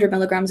 300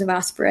 milligrams of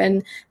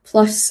aspirin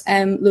plus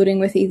loading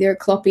with either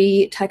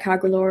clopidogrel,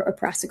 ticagrelor, or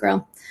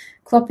prasugrel.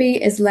 Cloppy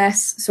is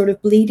less sort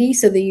of bleedy,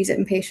 so they use it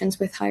in patients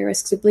with high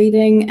risks of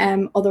bleeding.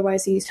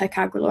 Otherwise, they use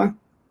ticagrelor.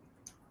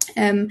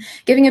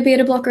 Giving a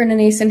beta blocker and an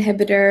ACE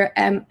inhibitor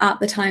at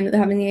the time that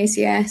they're having the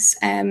ACS,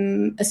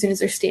 as soon as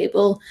they're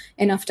stable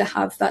enough to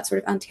have that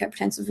sort of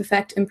antihypertensive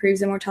effect,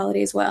 improves their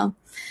mortality as well.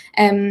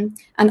 And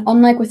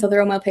unlike with other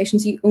OML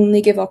patients, you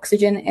only give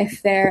oxygen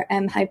if they're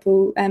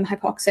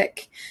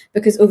hypoxic,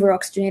 because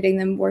over-oxygenating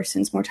them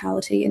worsens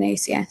mortality in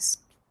ACS.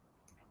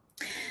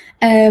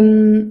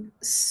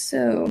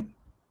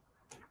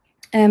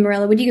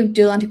 Morella, would you give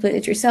dual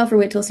antiplatelets yourself or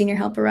wait till senior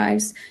help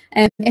arrives?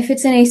 If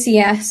it's an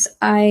ACS,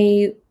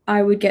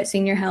 I would get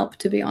senior help,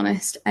 to be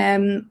honest.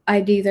 In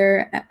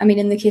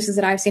the cases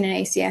that I've seen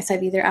in ACS,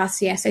 I've either asked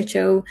the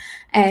SHO,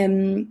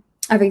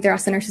 I've either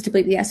asked the nurses to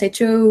bleep the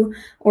SHO,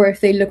 or if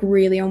they look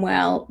really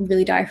unwell,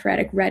 really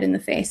diaphoretic, red in the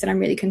face, and I'm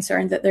really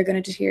concerned that they're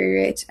going to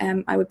deteriorate,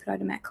 I would put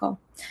out a MET call.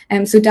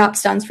 So DAP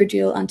stands for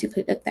dual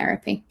antiplatelet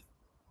therapy.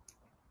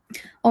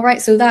 All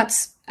right, so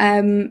that's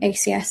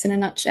ACS in a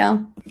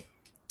nutshell.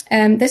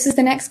 This is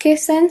the next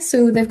case then.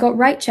 So they've got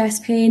right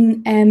chest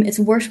pain. It's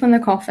worse when they're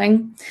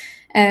coughing.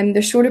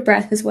 They're short of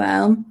breath as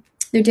well.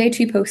 They're day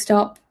 2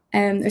 post-op.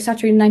 They're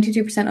saturated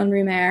 92% on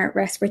room air.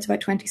 Respirate's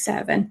about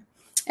 27.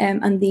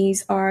 And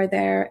these are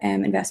their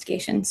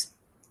investigations.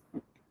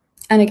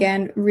 And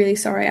again, really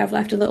sorry, I've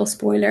left a little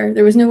spoiler.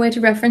 There was no way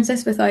to reference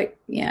this without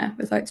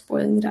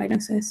spoiling the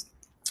diagnosis.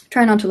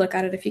 Try not to look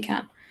at it if you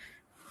can.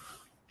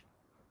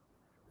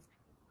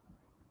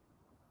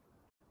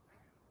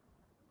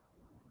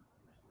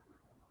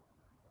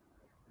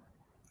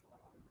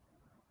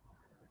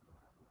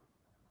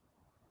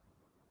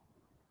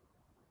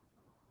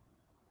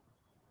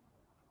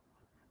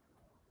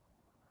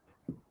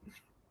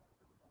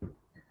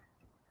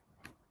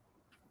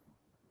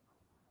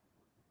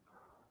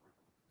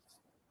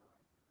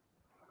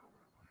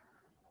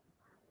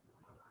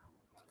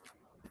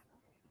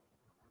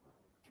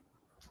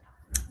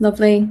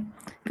 Lovely.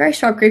 Very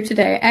short group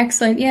today.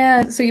 Excellent.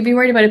 Yeah, so you'd be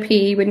worried about a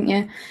PE, wouldn't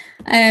you?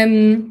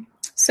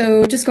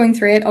 So just going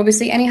through it,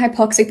 obviously any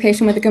hypoxic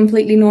patient with a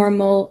completely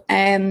normal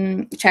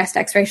chest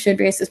x-ray should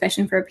raise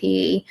suspicion for a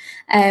PE.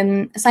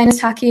 Sinus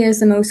tachya is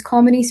the most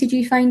common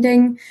ECG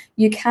finding.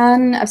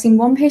 I've seen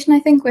one patient, I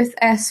think, with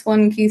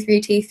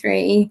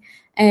S1Q3T3,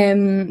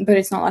 but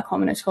it's not that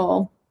common at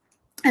all.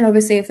 And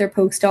obviously if they're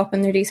post-op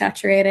and they're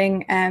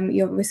desaturating,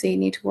 you obviously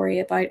need to worry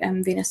about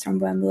venous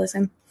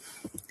thromboembolism.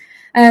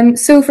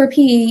 So for PE,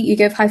 you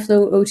give high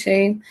flow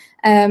O2.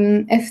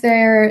 If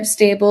they're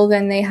stable,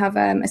 then they have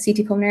a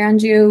CT pulmonary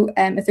angio.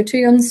 If they're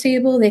too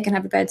unstable, they can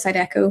have a bedside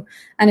echo.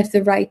 And if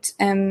the right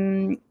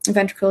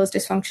ventricle is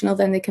dysfunctional,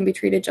 then they can be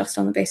treated just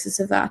on the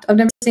basis of that. I've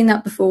never seen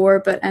that before,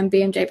 but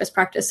BMJ best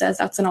practice says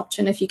that's an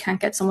option if you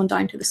can't get someone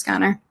down to the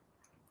scanner.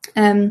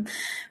 For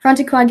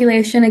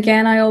anticoagulation,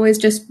 again, I always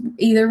just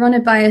either run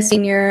it by a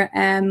senior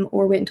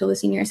or wait until the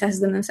senior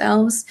assesses them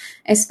themselves,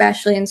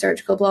 especially in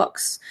surgical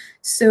blocks.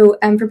 So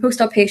for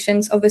post-op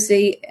patients,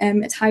 obviously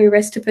it's higher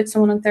risk to put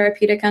someone on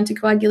therapeutic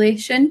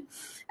anticoagulation.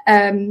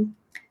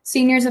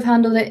 Seniors have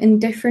handled it in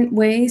different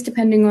ways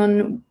depending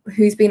on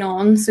who's been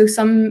on. So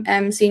some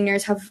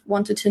seniors have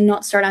wanted to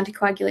not start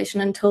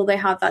anticoagulation until they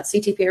have that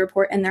CTPA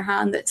report in their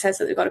hand that says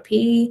that they've got a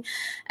PE.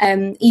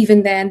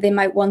 Even then, they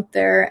might want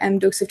their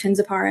dose of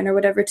tinzaparin or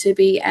whatever to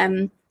be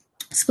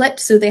split.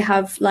 So they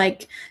have,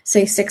 like,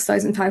 say,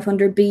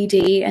 6,500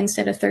 BD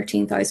instead of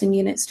 13,000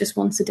 units just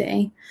once a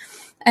day.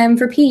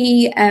 For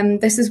PE,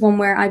 this is one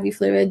where IV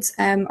fluids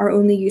are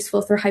only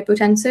useful for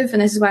hypotensive,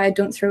 and this is why I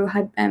don't throw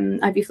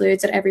IV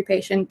fluids at every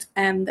patient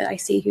that I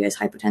see who is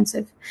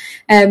hypotensive.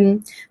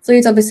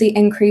 Fluids obviously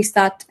increase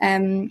that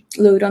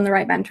load on the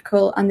right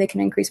ventricle, and they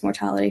can increase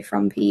mortality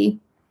from PE.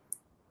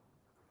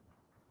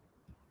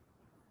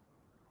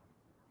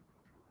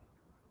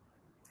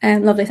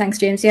 Lovely, thanks,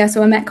 James. Yeah,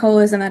 so a MET call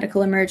is a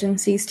medical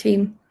emergencies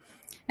team.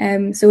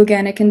 So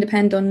again, it can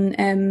depend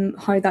on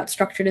how that's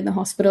structured in the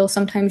hospital.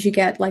 Sometimes you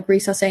get like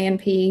resus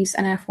ANPs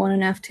and F1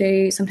 and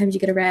F2. Sometimes you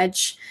get a reg.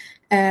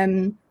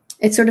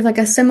 It's sort of like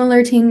a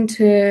similar team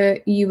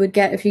to you would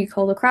get if you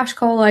call a crash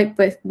call out,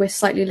 but with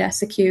slightly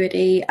less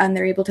acuity, and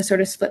they're able to sort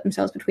of split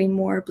themselves between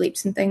more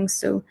bleeps and things.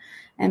 So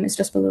it's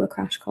just below a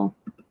crash call.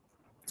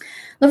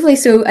 Lovely.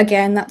 So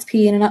again, that's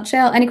PE in a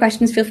nutshell. Any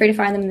questions, feel free to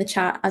find them in the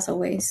chat as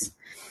always.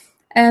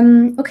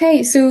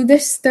 Okay, so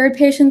this third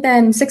patient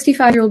then,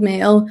 65-year-old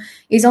male,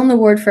 he's on the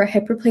ward for a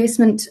hip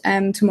replacement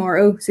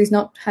tomorrow, so he's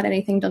not had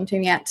anything done to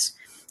him yet.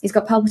 He's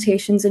got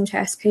palpitations and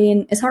chest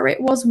pain. His heart rate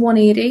was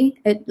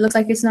 180. It looks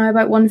like it's now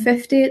about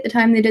 150 at the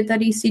time they did that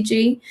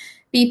ECG.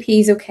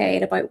 BP is okay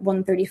at about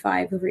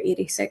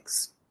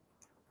 135/86.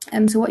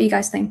 So what are you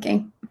guys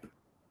thinking?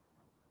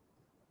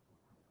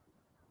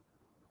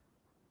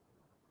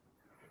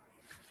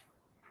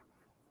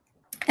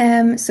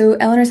 So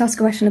Eleanor's asked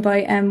a question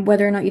about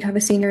whether or not you'd have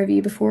a senior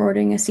review before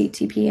ordering a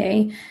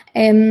CTPA.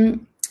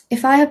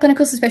 If I have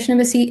clinical suspicion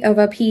of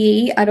a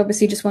PE, I'd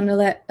obviously just want to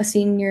let a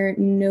senior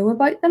know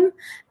about them.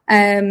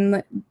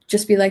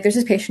 Just be like, there's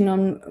this patient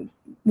on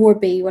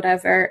Ward B,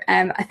 whatever.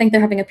 I think they're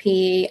having a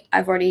PE.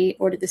 I've already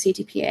ordered the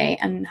CTPA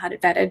and had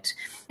it vetted.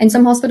 In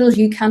some hospitals,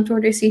 you can't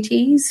order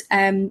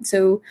CTs.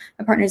 So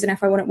my partner's in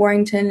FY1 at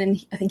Warrington,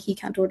 and I think he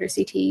can't order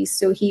CTs.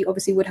 So he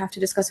obviously would have to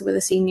discuss it with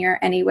a senior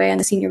anyway, and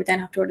the senior would then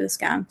have to order the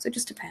scan. So it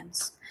just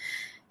depends.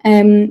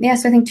 Yeah,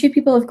 so I think 2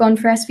 people have gone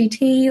for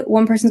SVT.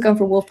 1 person's gone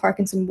for Wolff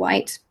Parkinson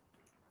White.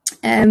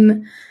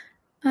 I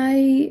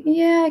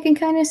can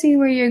kind of see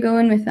where you're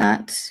going with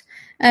that.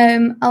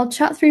 I'll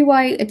chat through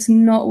why it's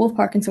not Wolff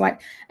Parkinson White.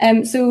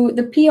 So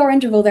the PR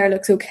interval there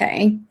looks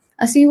okay.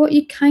 I see what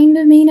you kind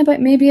of mean about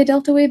maybe a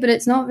delta wave, but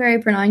it's not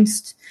very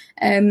pronounced.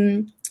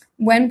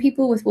 When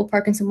people with Wolff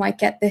Parkinson White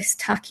get this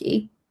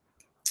tachy,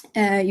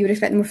 you would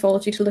expect the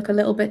morphology to look a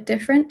little bit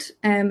different.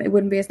 It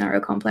wouldn't be as narrow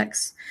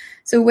complex.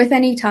 So with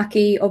any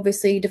tachy,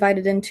 obviously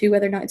divided into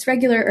whether or not it's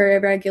regular or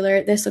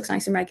irregular, this looks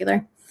nice and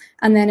regular.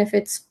 And then if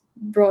it's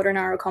broad or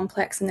narrow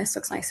complex, and this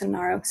looks nice and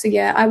narrow. So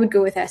yeah, I would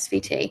go with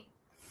SVT.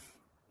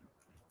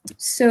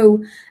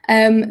 So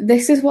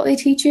this is what they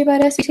teach you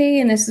about SVT,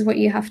 and this is what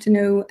you have to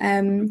know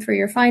for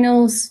your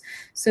finals.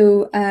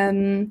 So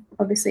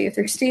obviously if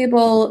they're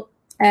stable,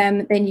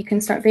 then you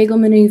can start vagal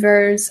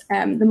maneuvers,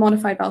 the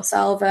modified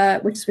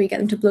Valsalva, which is where you get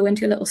them to blow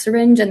into a little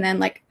syringe and then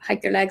like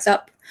hike their legs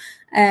up,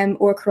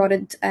 or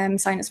carotid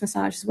sinus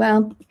massage as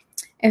well.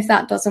 If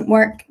that doesn't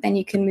work, then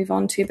you can move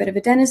on to a bit of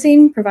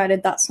adenosine,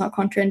 provided that's not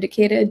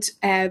contraindicated.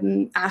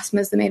 Asthma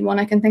is the main one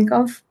I can think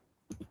of.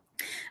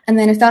 And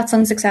then if that's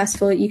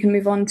unsuccessful, you can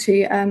move on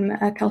to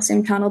a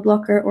calcium channel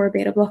blocker or a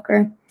beta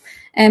blocker.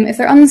 If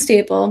they're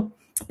unstable,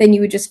 then you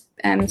would just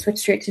switch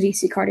straight to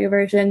DC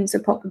cardioversion, so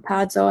pop the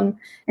pads on,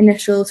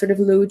 initial sort of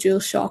low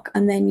joule shock,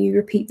 and then you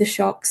repeat the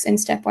shocks in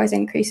stepwise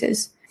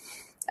increases.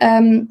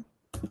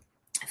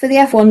 For the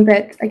F1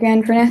 bit,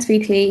 again, for an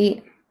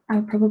SVT, I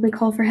would probably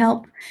call for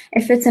help.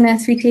 If it's an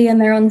SVT and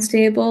they're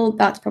unstable,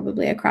 that's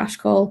probably a crash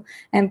call,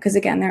 because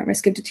again, they're at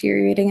risk of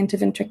deteriorating into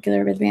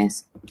ventricular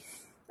arrhythmias.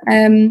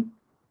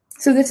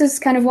 So this is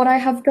kind of what I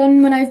have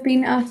done when I've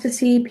been asked to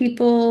see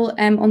people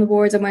on the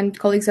wards, and when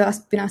colleagues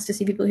have been asked to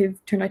see people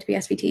who've turned out to be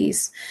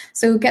SVTs.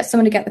 So get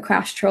someone to get the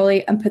crash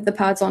trolley and put the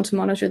pads on to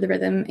monitor the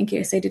rhythm in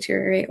case they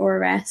deteriorate or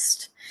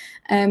arrest.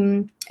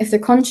 If they're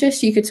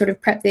conscious, you could sort of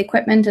prep the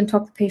equipment and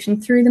talk the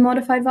patient through the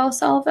modified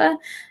Valsalva.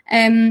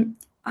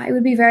 I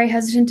would be very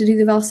hesitant to do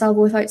the Valsalva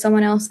without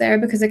someone else there,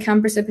 because it can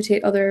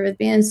precipitate other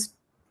arrhythmias.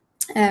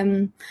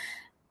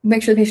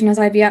 Make sure the patient has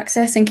IV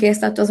access in case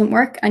that doesn't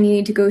work and you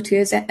need to go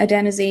to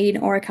adenosine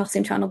or a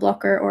calcium channel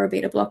blocker or a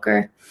beta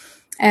blocker.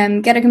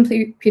 Get a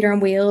computer on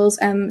wheels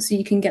so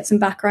you can get some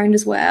background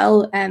as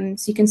well,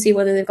 so you can see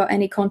whether they've got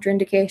any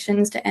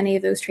contraindications to any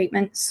of those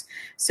treatments.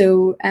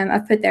 So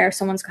I've put there, if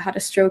someone's had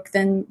a stroke,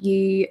 then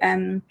you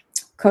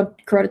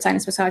carotid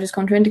sinus massage is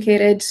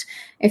contraindicated.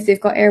 If they've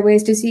got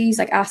airways disease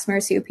like asthma or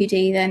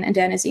COPD, then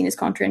adenosine is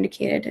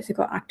contraindicated if they've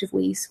got active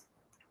wheeze.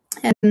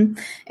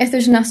 If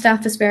there's enough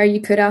staff to spare, you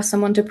could ask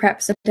someone to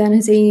prep some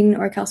adenosine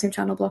or a calcium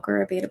channel blocker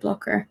or a beta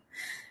blocker.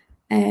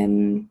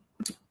 So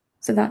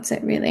that's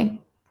it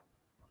really.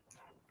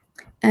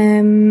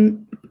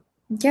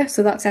 Yeah,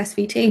 so that's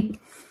SVT.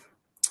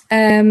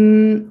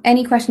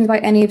 Any questions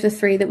about any of the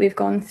 3 that we've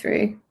gone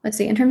through? Let's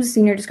see, in terms of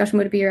senior discussion,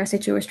 would it be your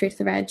SHO or straight to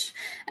the reg?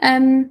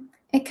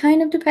 It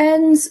kind of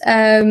depends.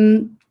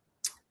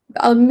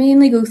 I'll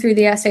mainly go through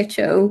the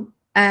SHO,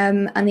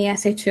 and the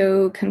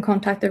SHO can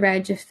contact the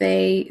reg if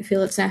they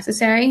feel it's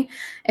necessary.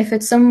 If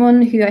it's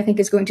someone who I think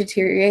is going to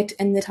deteriorate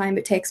in the time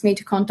it takes me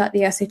to contact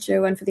the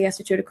SHO and for the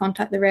SHO to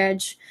contact the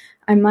reg,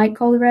 I might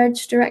call the reg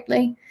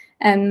directly.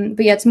 But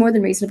yeah, it's more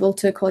than reasonable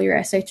to call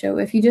your SHO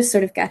if you just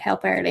sort of get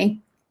help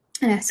early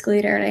and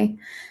escalate early.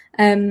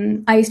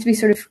 I used to be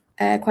sort of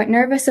quite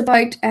nervous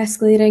about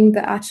escalating,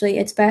 but actually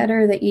it's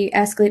better that you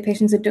escalate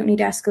patients that don't need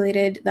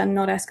escalated than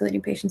not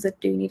escalating patients that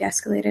do need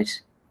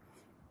escalated.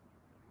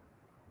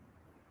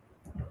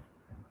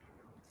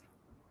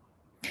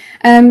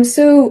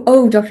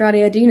 Dr.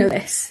 Adi, I do know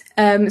this.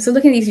 So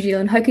looking at ECG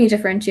alone, how can you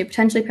differentiate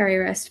potentially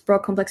peri-arrest broad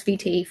complex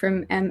VT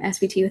from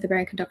SVT with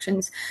aberrant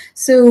conductions?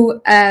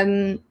 So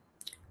in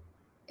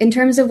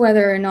terms of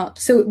whether or not,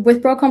 so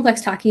with broad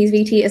complex tachy,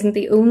 VT isn't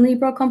the only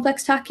broad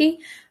complex tachy.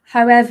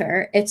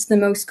 However, it's the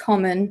most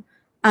common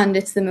and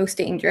it's the most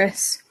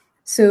dangerous.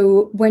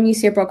 So when you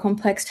see a broad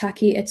complex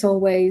tachy, it's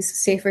always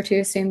safer to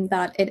assume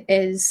that it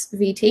is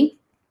VT.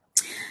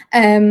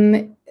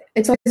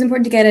 It's always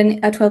important to get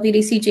a 12-lead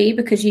ECG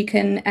because you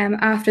can,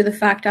 after the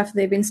fact, after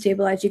they've been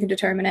stabilized, you can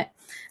determine it.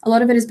 A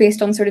lot of it is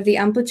based on sort of the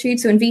amplitude.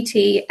 So in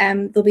VT,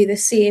 there'll be the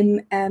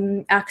same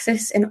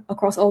axis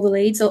across all the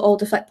leads. They'll all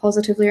deflect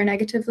positively or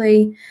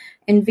negatively.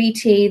 In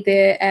VT,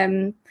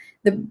 the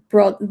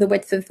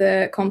width of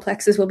the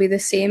complexes will be the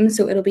same,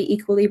 so it'll be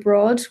equally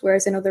broad,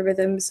 whereas in other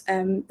rhythms,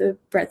 the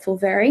breadth will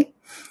vary.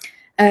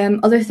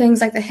 Other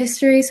things like the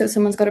history, so if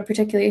someone's got a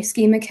particularly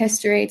ischemic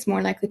history, it's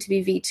more likely to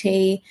be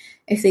VT.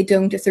 If they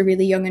don't, if they're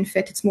really young and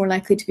fit, it's more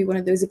likely to be one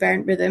of those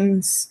aberrant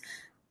rhythms.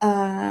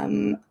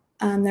 And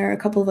there are a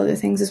couple of other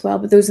things as well,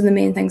 but those are the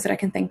main things that I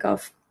can think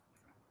of.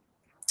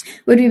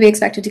 Would we be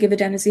expected to give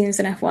adenosine as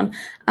an F1?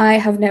 I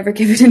have never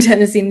given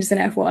adenosine as an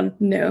F1,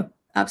 no.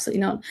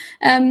 absolutely not.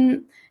 I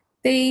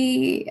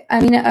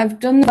mean, I've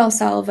done the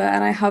Valsalva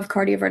and I have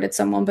cardioverted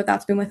someone, but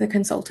that's been with a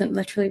consultant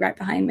literally right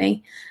behind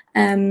me.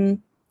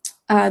 And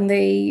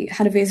they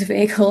had a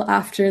vasovagal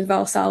after the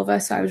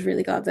Valsalva, so I was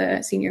really glad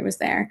the senior was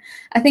there.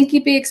 I think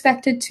you'd be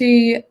expected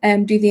to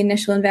do the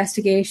initial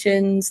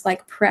investigations,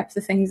 like prep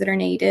the things that are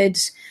needed.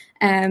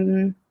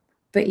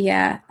 But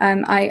yeah,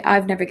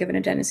 I've never given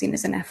adenosine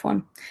as an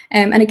F1.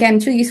 And again,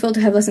 it's really useful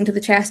to have listened to the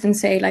chest and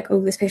say like,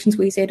 oh, this patient's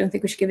wheezy, I don't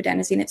think we should give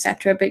adenosine,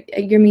 etc. But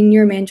your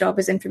main job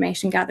is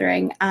information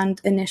gathering and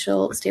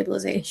initial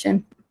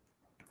stabilization.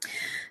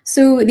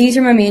 So these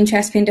are my main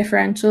chest pain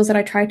differentials that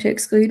I try to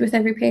exclude with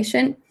every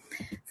patient.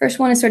 First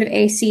one is sort of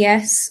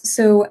ACS,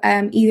 so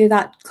either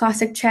that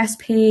classic chest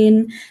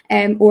pain,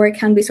 or it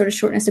can be sort of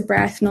shortness of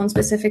breath,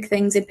 non-specific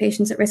things in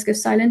patients at risk of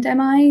silent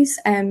MIs,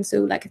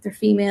 so like if they're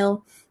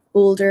female,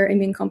 older,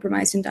 immune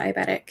compromised and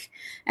diabetic.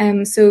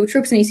 So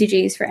tropes and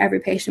ECGs for every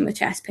patient with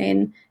chest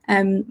pain,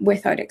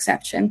 without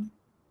exception.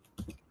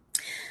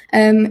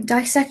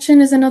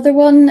 Dissection is another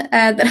one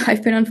that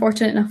I've been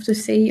unfortunate enough to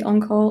see on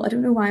call. I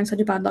don't know why I'm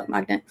such a bad luck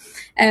magnet.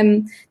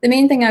 The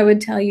main thing I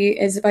would tell you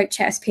is about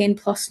chest pain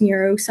plus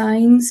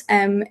neurosigns.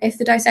 If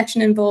the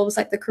dissection involves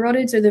like the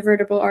carotids or the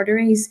vertebral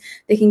arteries,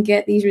 they can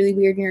get these really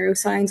weird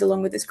neurosigns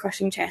along with this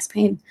crushing chest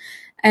pain.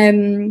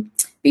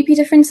 BP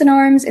difference in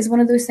arms is one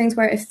of those things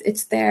where if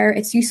it's there,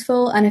 it's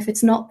useful, and if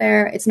it's not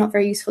there, it's not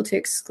very useful to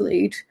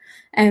exclude.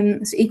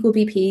 So equal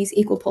BPs,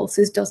 equal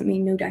pulses doesn't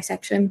mean no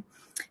dissection.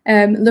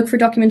 Look for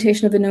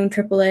documentation of a known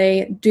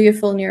AAA, do a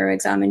full neuro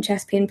exam in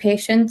chest pain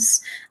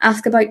patients,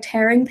 ask about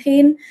tearing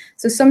pain.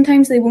 So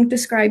sometimes they won't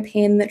describe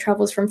pain that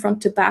travels from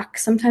front to back.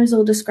 Sometimes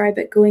they'll describe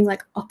it going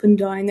like up and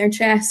down their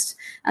chest,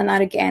 and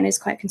that again is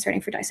quite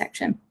concerning for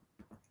dissection.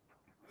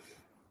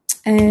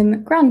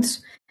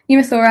 Grant.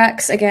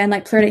 Pneumothorax, again,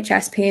 like pleuritic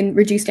chest pain,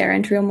 reduced air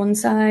entry on one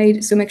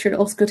side, so make sure to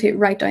auscultate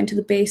right down to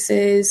the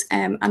bases,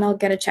 and I'll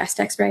get a chest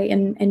x-ray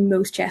in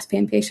most chest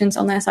pain patients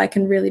unless I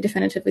can really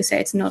definitively say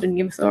it's not a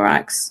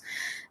pneumothorax.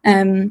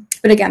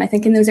 But again, I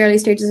think in those early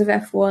stages of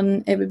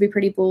F1, it would be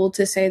pretty bold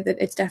to say that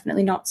it's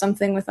definitely not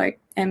something without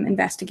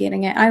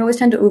investigating it. I always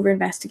tend to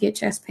over-investigate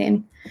chest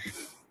pain.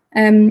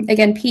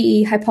 Again,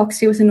 PE,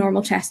 hypoxia with a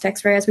normal chest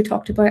x-ray, as we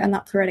talked about, and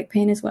that pleuritic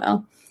pain as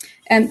well.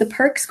 The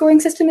PERC scoring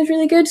system is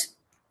really good.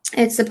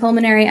 It's the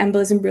pulmonary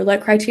embolism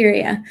rule-out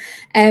criteria,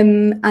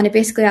 and it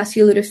basically asks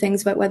you a load of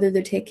things about whether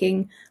they're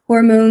taking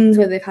hormones,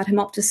 whether they've had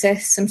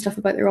hemoptysis, some stuff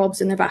about their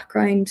obs in their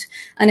background,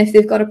 and if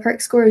they've got a PERC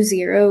score of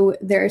 0,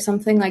 there's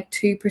something like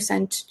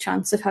 2%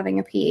 chance of having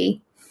a PE.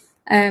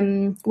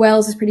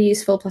 Wells is pretty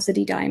useful, plus a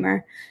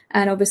D-dimer,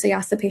 and obviously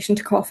ask the patient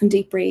to cough and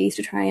deep breathe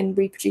to try and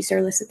reproduce or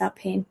elicit that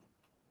pain.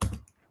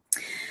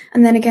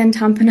 And then again,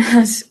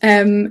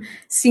 tamponade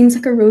seems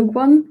like a rogue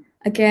one.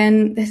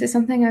 Again, this is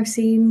something I've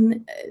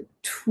seen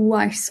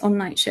twice on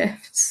night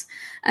shifts.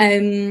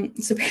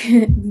 So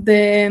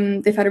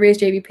they've had a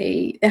raised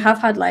JBP. They have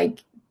had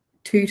like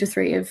 2 to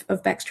 3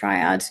 of Beck's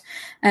triad.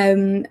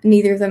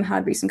 Neither of them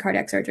had recent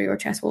cardiac surgery or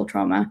chest wall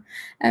trauma.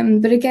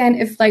 But again,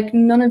 if like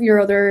none of your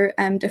other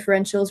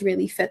differentials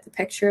really fit the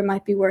picture, it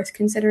might be worth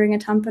considering a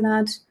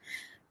tamponade.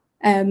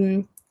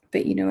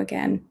 But you know,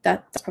 again,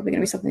 that's probably going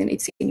to be something that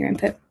needs senior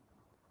input.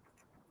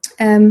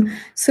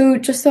 So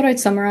just thought I'd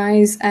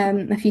summarize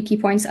a few key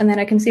points, and then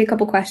I can see a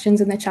couple questions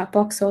in the chat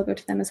box, so I'll go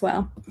to them as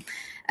well.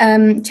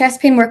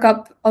 Chest pain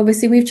workup,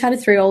 obviously we've chatted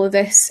through all of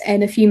this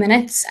in a few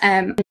minutes,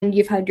 and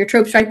you've had your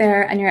tropes right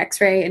there and your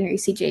x-ray and your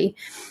ECG.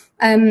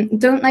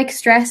 Don't like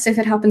stress if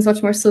it happens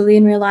much more slowly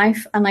in real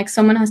life, and like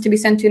someone has to be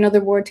sent to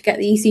another ward to get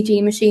the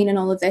ECG machine and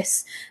all of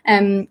this.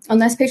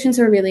 Unless patients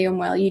are really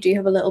unwell, you do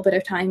have a little bit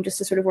of time just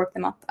to sort of work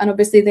them up, and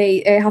obviously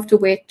they have to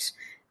wait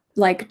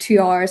like 2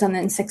 hours and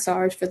then 6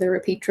 hours for the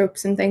repeat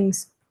tropes and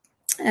things.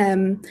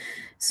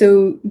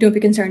 So don't be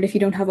concerned if you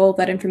don't have all of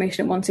that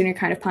information at once and you're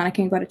kind of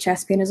panicking about a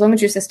chest pain. As long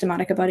as you're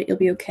systematic about it, you'll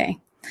be okay.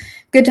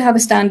 Good to have a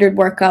standard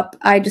workup.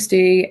 I just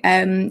do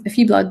a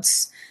few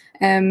bloods,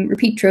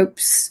 repeat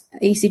tropes,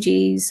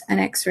 ECGs, an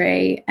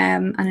x-ray,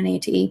 and an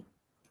ATE.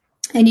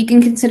 And you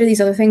can consider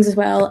these other things as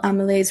well,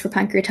 amylase for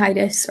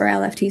pancreatitis or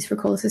LFTs for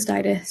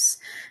cholecystitis,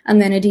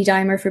 and then a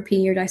D-dimer for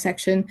PE or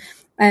dissection.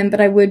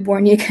 But I would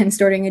warn you against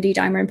starting a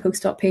D-dimer in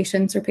post-op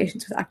patients or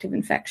patients with active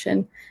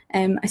infection.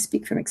 I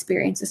speak from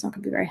experience, it's not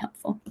going to be very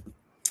helpful.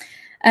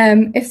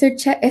 If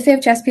they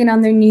have chest pain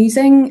and they're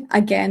sneezing,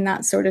 again,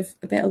 that's sort of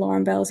a bit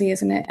alarm bellsy,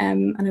 isn't it?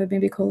 And I would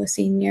maybe call a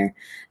senior,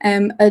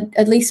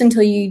 at least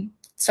until you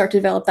start to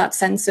develop that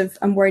sense of,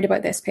 I'm worried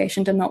about this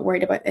patient, I'm not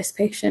worried about this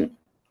patient.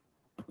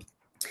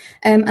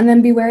 And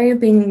then be wary of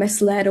being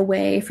misled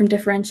away from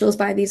differentials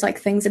by these like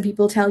things that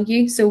people tell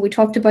you. So we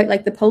talked about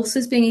like the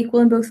pulses being equal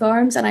in both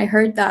arms, and I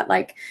heard that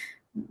like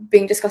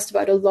being discussed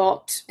about a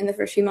lot in the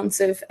first few months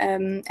of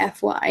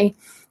FY,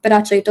 but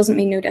actually it doesn't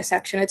mean no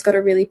dissection. It's got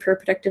a really poor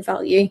predictive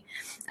value.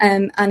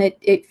 And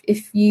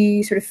if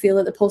you sort of feel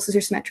that the pulses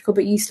are symmetrical,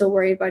 but you still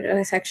worry about a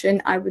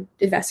dissection, I would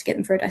investigate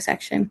them for a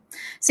dissection.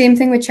 Same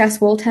thing with chest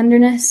wall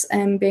tenderness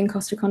being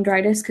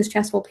costochondritis, because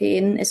chest wall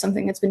pain is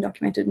something that's been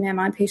documented in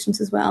MI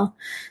patients as well.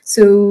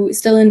 So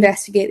still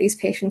investigate these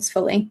patients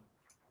fully.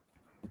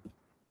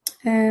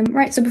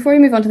 Right, so before we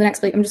move on to the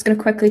next bleep, I'm just going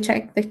to quickly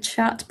check the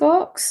chat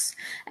box.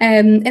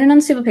 In an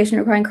unstable patient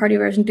requiring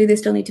cardioversion, do they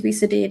still need to be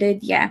sedated?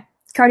 Yeah,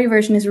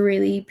 cardioversion is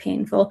really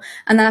painful,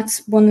 and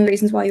that's one of the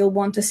reasons why you'll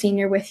want a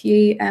senior with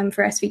you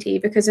for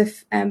SVT, because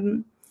if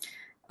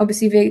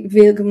obviously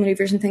vagal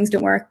maneuvers and things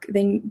don't work,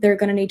 then they're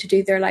going to need to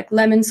do their like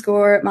lemon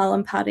score,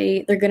 Malin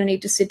Patty. They're going to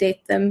need to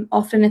sedate them.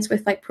 Often it's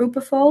with like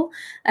propofol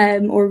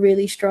or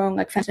really strong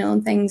like fentanyl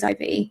and things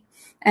IV.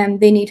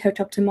 They need hooked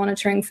up to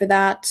monitoring for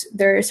that.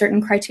 There are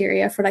certain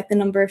criteria for like the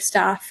number of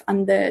staff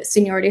and the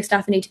seniority of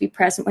staff that need to be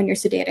present when you're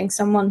sedating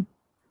someone.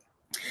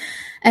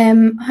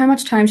 How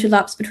much time should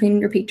lapse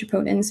between repeat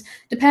troponins?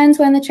 Depends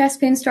when the chest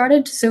pain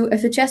started. So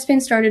if the chest pain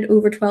started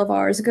over 12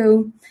 hours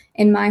ago,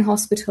 in my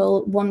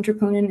hospital, 1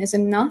 troponin is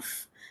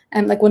enough.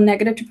 Like 1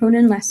 negative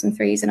troponin, less than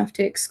 3 is enough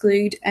to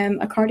exclude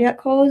a cardiac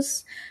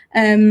cause.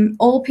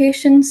 All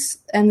patients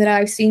that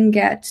I've seen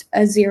get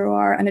a 0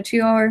 hour and a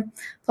 2 hour,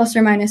 plus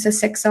or minus a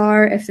 6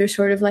 hour if there's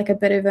sort of like a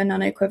bit of an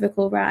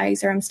unequivocal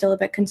rise, or I'm still a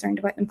bit concerned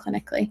about them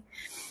clinically.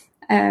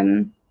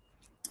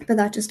 But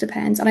that just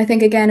depends. And I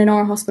think, again, in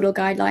our hospital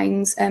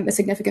guidelines, a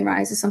significant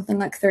rise is something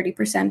like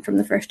 30% from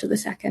the first to the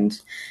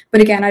second.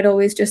 But again, I'd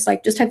always just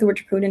type the word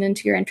troponin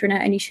into your intranet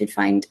and you should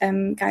find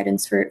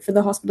guidance for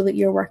the hospital that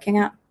you're working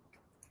at.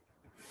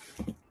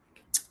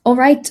 All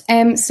right,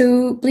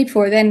 so bleep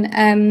 4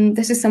 then.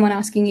 This is someone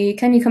asking you,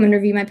 can you come and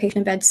review my patient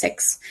in bed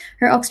 6?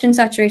 Her oxygen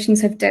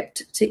saturations have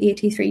dipped to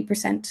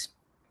 83%.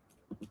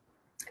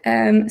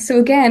 So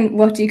again,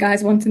 what do you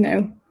guys want to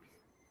know?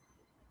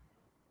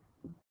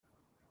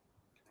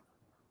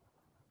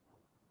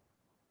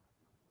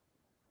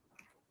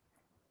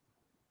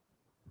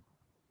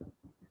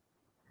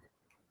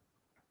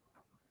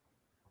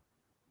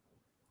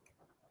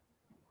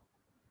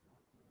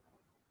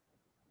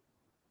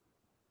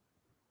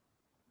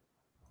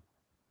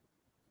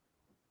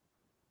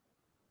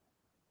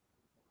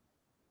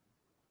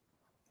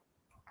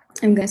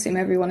 I'm going to assume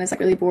everyone is like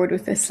really bored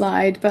with this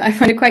slide, but I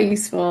find it quite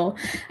useful.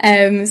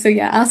 So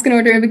yeah, ask an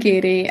order of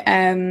acuity.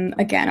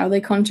 Again, are they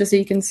conscious? Are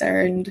you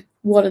concerned?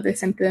 What are the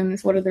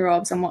symptoms? What are the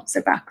ROBs? And what's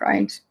their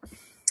background?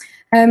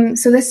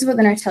 So this is what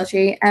the nurse tells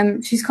you.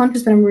 She's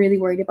conscious, but I'm really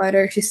worried about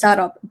her. She sat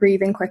up,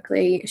 breathing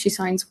quickly. She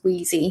sounds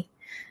wheezy.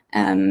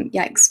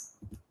 Yikes.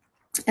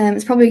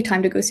 It's probably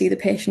time to go see the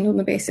patient on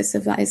the basis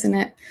of that, isn't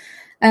it?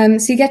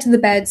 So you get to the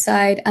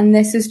bedside, and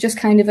this is just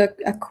kind of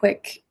a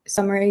quick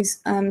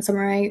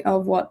summary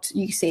of what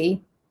you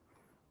see.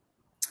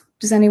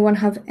 Does anyone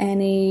have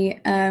any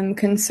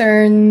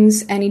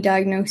concerns, any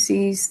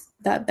diagnoses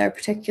that they're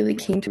particularly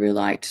keen to rule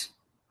out?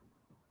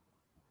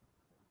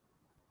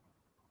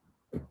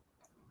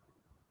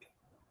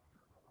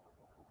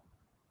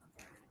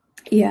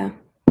 Yeah,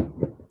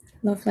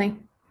 lovely.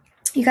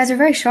 You guys are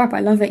very sharp. I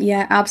love it.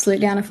 Yeah,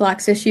 absolutely.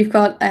 Anaphylaxis. You've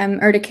got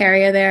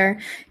urticaria there.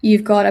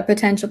 You've got a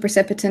potential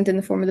precipitant in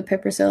the form of the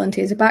piperacillin and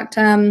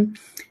tazobactam.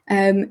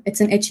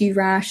 It's an itchy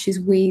rash. She's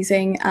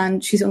wheezing,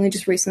 and she's only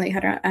just recently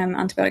had her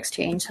antibiotics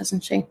changed,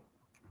 hasn't she?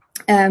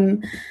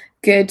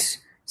 Good.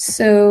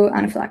 So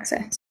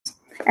anaphylaxis.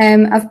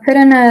 I've put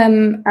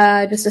in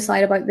just a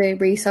slide about the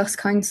Resus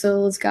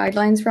Council's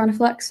guidelines for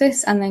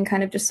anaphylaxis, and then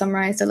kind of just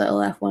summarised a little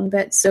F1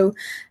 bit. So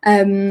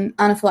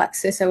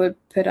anaphylaxis, I would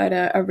put out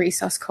a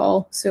Resus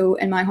call. So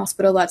in my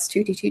hospital, that's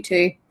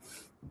 2222.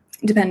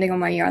 Depending on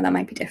where you are, that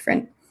might be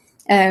different.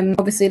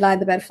 Obviously, lie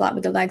the bed flat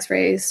with the legs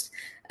raised.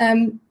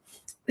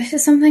 This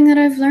is something that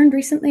I've learned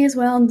recently as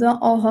well. Not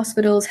all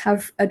hospitals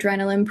have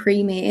adrenaline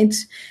pre-made.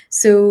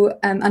 So,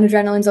 and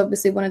adrenaline's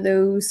obviously one of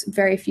those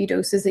very few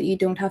doses that you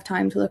don't have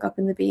time to look up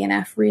in the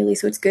BNF, really.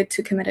 So it's good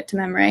to commit it to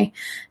memory.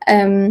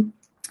 So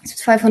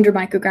it's 500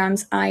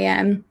 micrograms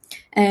IM,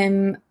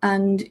 and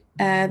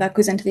that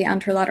goes into the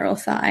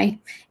anterolateral thigh.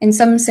 In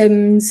some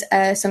sims,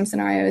 some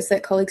scenarios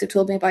that colleagues have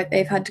told me about,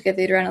 they've had to give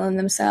the adrenaline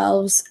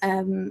themselves.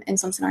 In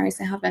some scenarios,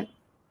 they haven't.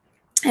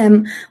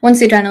 Once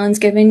the adrenaline's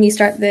given, you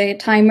start the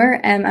timer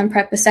and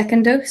prep the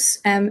second dose.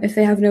 If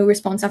they have no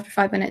response after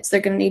 5 minutes,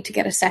 they're going to need to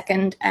get a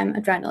second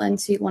adrenaline,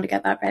 so you want to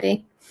get that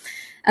ready.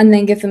 And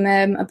then give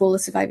them a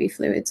bolus of IV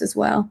fluids as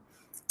well.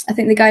 I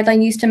think the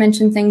guideline used to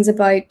mention things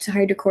about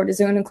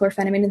hydrocortisone and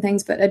chlorphenamine and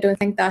things, but I don't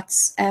think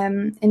that's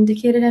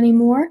indicated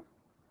anymore.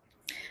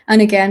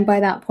 And again,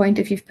 by that point,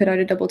 if you've put out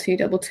a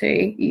 2222,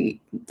 you,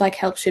 like,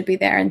 help should be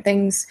there and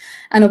things.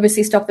 And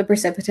obviously stop the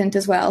precipitant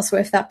as well. So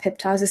if that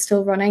PIP-TAZ is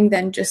still running,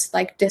 then just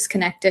like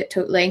disconnect it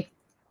totally.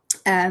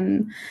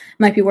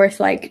 Might be worth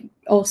like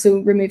also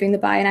removing the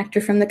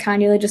bionectar from the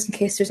cannula just in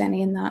case there's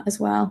any in that as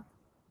well.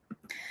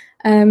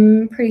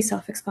 Pretty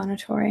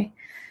self-explanatory.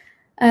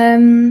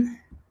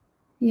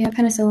 Yeah,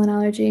 penicillin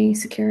allergy,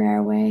 secure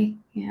airway,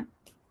 yeah.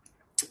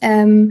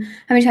 How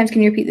many times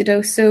can you repeat the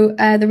dose? So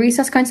the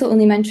Resus Council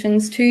only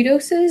mentions 2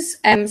 doses.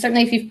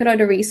 Certainly if you've put out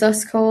a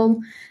Resus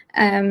call,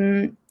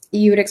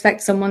 you would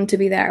expect someone to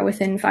be there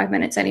within 5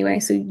 minutes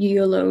anyway, so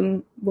you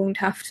alone won't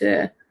have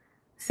to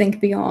think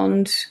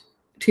beyond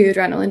 2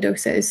 adrenaline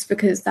doses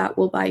because that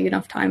will buy you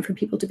enough time for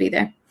people to be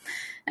there.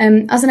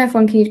 As an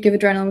F1, can you give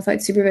adrenaline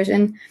without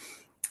supervision?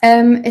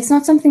 It's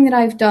not something that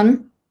I've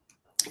done.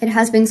 It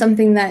has been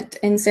something that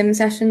in sim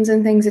sessions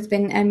and things it's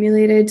been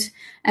emulated,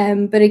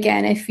 but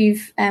again, if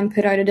you've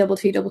put out a double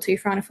two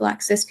for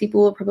anaphylaxis,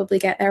 people will probably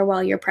get there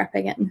while you're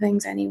prepping it and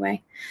things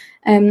anyway.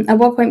 At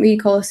what point will you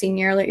call a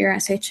senior at your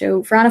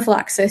SHO for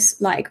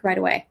anaphylaxis? Like right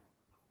away.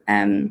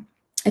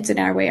 It's an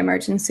airway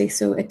emergency,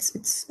 so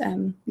it's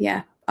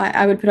yeah.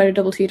 I would put out a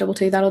double two.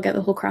 That'll get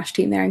the whole crash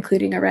team there,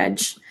 including a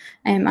reg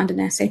and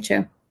an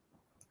SHO.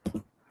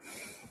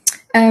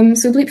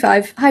 So bleep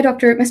 5. Hi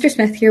doctor, Mr.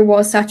 Smith here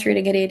was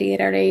saturating at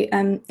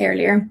 88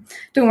 earlier.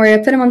 Don't worry, I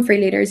put him on 3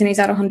 litres and he's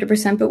at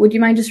 100%, but would you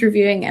mind just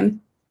reviewing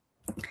him?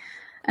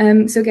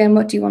 So again,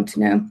 what do you want to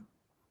know?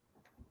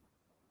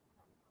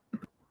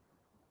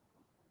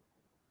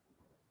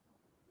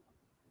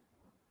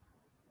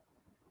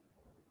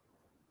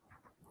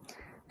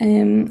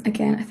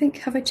 Again, I think,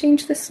 have I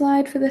changed the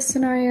slide for this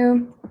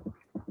scenario?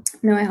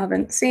 No, I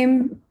haven't.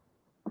 Same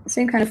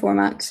kind of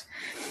format.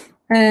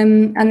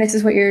 And this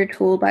is what you're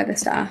told by the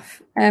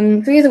staff.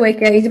 So he's awake,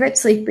 he's a bit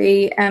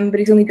sleepy, but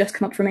he's only just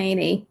come up from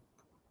A&E.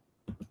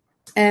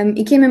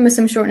 He came in with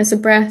some shortness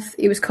of breath.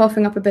 He was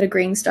coughing up a bit of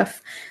green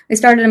stuff. They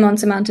started him on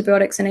some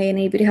antibiotics in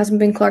A&E, but he hasn't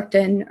been clerked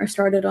in or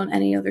started on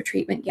any other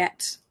treatment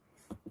yet.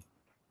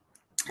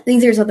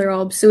 These are his other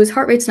obs. So his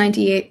heart rate's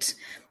 98.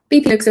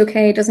 BP looks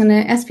okay, doesn't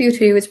it?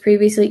 SpO2 was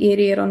previously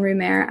 88 on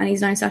room air, and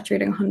he's now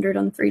saturating 100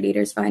 on 3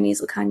 litres via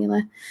nasal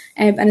cannula.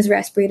 And his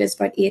rest rate is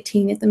about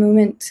 18 at the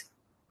moment.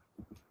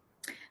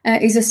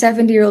 He's a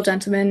 70-year-old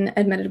gentleman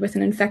admitted with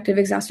an infective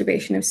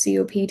exacerbation of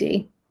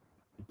COPD.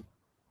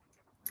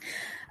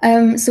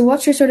 So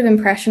what's your sort of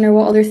impression, or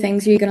what other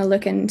things are you going to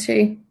look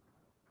into?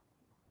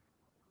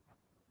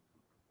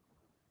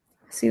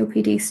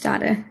 COPD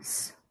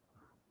status.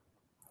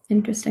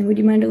 Interesting. Would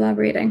you mind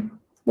elaborating?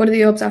 What are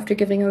the obs after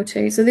giving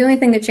O2? So the only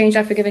thing that changed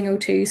after giving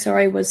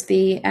O2, was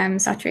the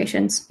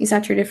saturations. He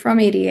saturated from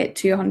 88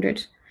 to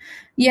 100.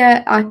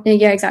 Yeah,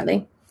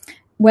 exactly.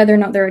 Whether or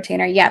not they're a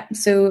retainer, yeah.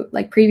 So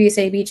like previous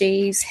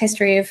ABGs,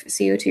 history of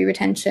CO2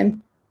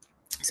 retention.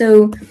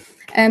 So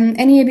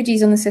any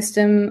ABGs on the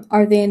system,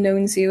 are they a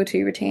known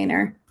CO2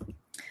 retainer?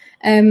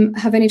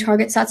 Have any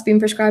target sats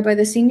been prescribed by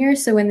the senior?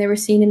 So when they were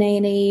seen in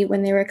A&E,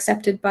 when they were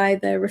accepted by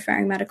the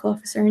referring medical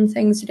officer and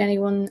things, did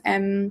anyone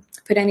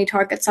put any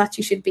target sats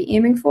you should be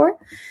aiming for?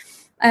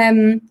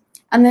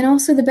 And then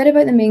also the bit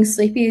about them being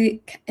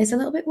sleepy is a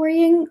little bit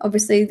worrying.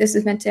 Obviously, this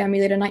is meant to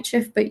emulate a night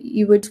shift, but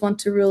you would want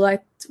to rule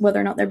out whether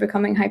or not they're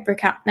becoming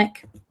hypercapnic.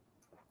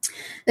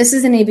 This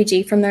is an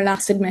ABG from their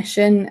last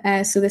admission,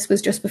 so this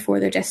was just before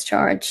their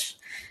discharge.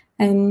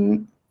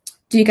 Do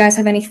you guys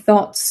have any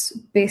thoughts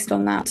based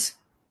on that?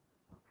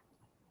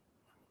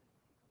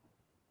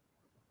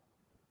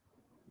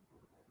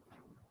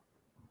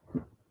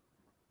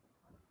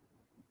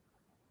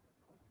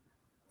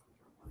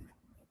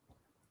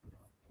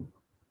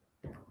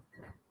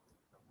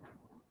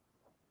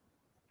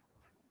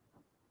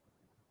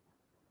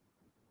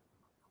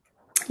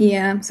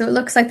 Yeah, so it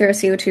looks like they're a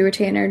CO2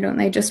 retainer, don't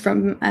they? Just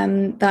from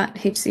that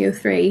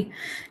HCO3,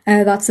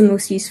 that's the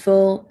most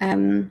useful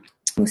thing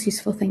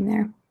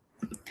there.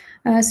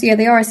 So yeah,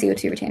 they are a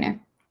CO2 retainer.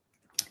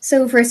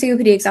 So for a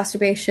COPD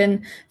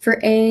exacerbation, for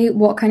A,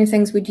 what kind of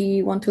things would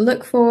you want to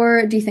look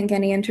for? Do you think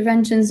any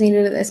interventions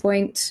needed at this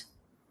point?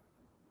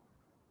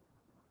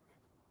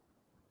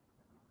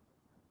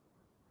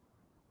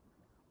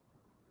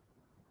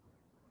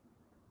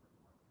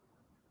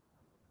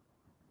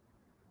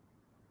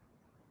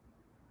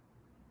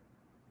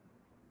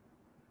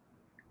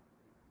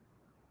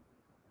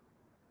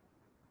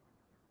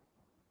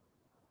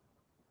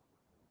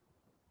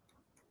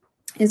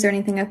 Is there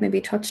anything I've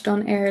maybe touched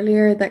on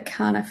earlier that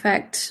can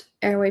affect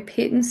airway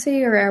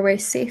patency or airway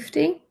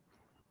safety?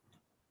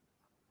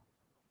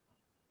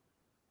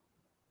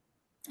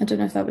 I don't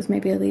know if that was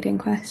maybe a leading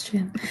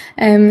question.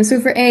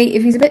 So for A,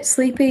 if he's a bit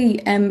sleepy,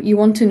 you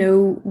want to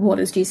know what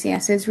his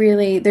GCS is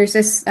really. There's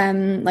this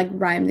like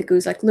rhyme that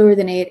goes like lower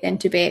than 8,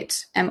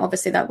 intubate.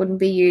 Obviously that wouldn't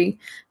be you.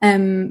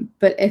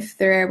 But if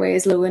their airway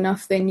is low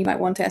enough, then you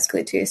might want to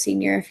escalate to a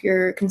senior if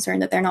you're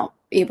concerned that they're not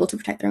able to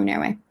protect their own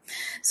airway.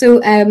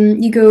 So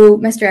you go,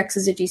 Mr. X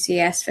is a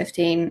GCS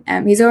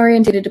 15. He's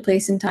orientated to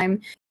place and time.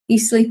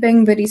 He's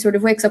sleeping, but he sort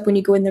of wakes up when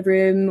you go in the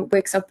room,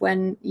 wakes up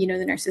when, the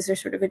nurses are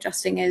sort of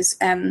adjusting his,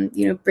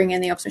 bring in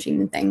the ops machine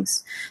and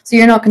things. So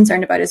you're not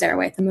concerned about his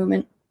airway at the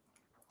moment.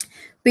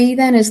 B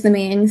then is the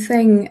main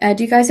thing.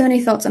 Do you guys have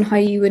any thoughts on how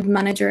you would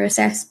manage or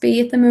assess B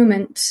at the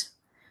moment?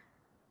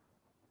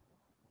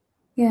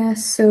 Yeah,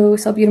 so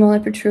salbutamol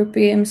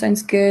hypertropium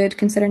sounds good.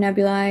 Consider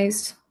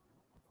nebulized.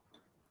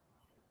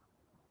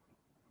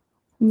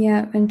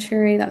 Yeah,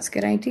 Venturi, that's a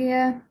good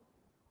idea.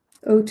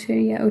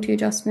 O2, yeah, O2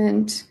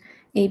 adjustment.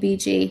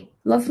 ABG.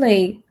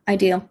 Lovely.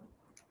 Ideal.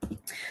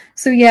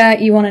 So yeah,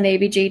 you want an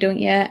ABG, don't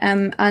you?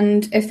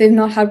 And if they've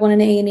not had one in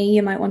A&E,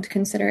 you might want to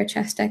consider a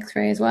chest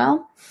X-ray as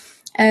well.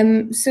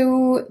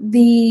 So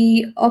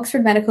the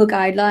Oxford Medical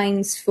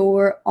Guidelines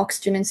for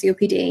oxygen and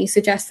COPD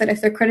suggest that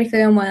if they're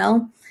critically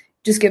unwell,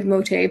 just give them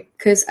OT,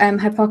 because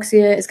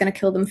hypoxia is going to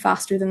kill them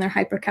faster than their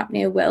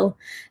hypercapnia will.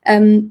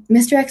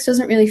 Mr. X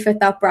doesn't really fit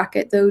that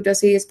bracket though,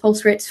 does he? His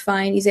pulse rate's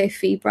fine, he's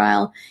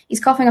afebrile, he's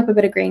coughing up a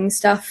bit of green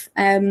stuff,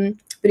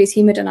 but he's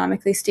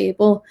hemodynamically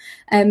stable.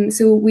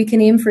 So we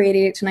can aim for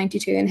 88 to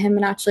 92 in him,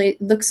 and actually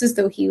it looks as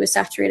though he was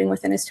saturating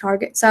within his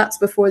target sats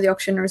before the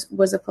oxygen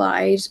was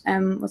applied,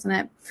 wasn't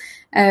it?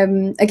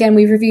 Again,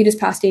 we've reviewed his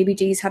past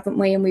ABGs, haven't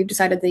we? And we've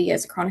decided that he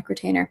is a chronic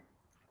retainer.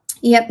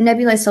 Yep,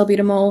 nebulized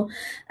salbutamol.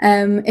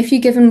 If you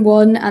give them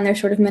one and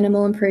there's sort of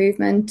minimal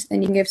improvement,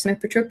 then you can give some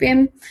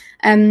ipratropium.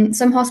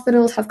 Some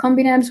hospitals have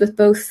combinebs with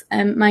both.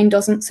 Mine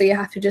doesn't, so you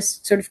have to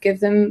just sort of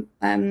give them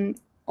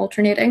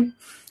alternating.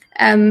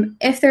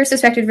 If they're a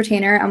suspected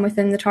retainer and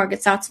within the target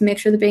sats, make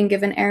sure they're being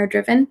given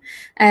air-driven.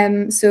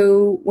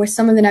 So with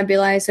some of the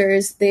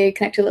nebulizers, they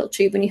connect to a little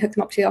tube when you hook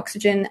them up to the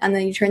oxygen, and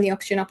then you turn the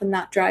oxygen up and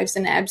that drives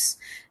the nebs.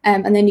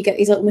 And then you get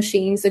these little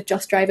machines that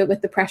just drive it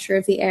with the pressure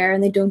of the air,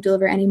 and they don't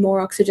deliver any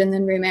more oxygen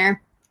than room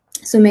air.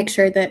 So make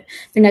sure that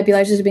their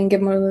nebulizers are being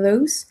given one of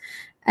those.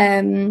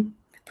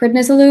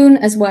 Prednisolone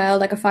as well,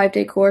 like a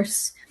 5-day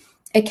course.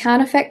 It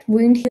can affect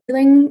wound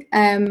healing,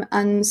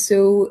 and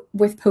so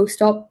with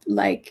post-op,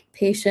 like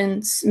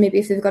patients, maybe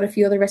if they've got a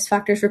few other risk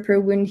factors for poor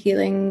wound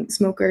healing,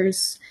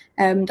 smokers,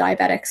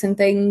 diabetics and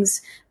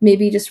things,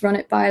 maybe just run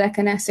it by like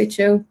an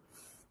SHO.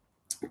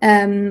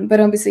 But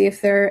obviously if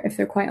they're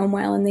quite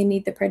unwell and they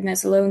need the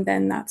prednisolone,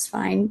 then that's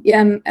fine.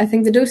 I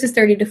think the dose is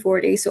 30 to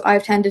 40, so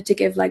I've tended to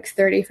give like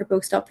 30 for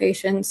post-op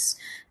patients,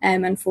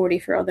 and 40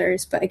 for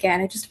others, but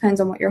again, it just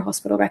depends on what your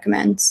hospital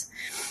recommends.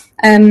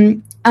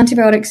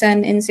 Antibiotics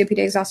then in COPD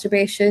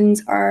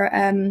exacerbations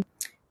are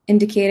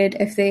indicated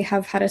if they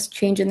have had a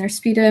change in their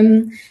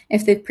sputum,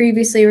 if they've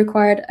previously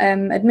required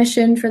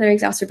admission for their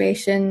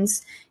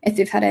exacerbations, if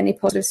they've had any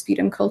positive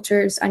sputum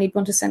cultures, and you'd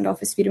want to send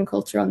off a sputum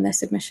culture on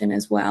this admission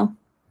as well.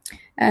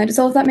 Does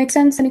all of that make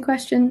sense? Any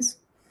questions?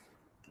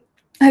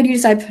 How do you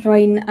decide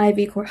between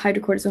IV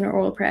hydrocortisone or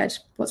oral pred?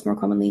 What's more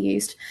commonly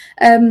used?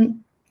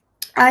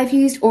 I've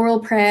used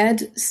oral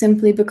pred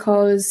simply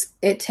because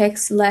it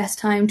takes less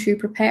time to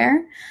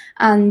prepare,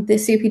 and the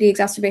COPD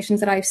exacerbations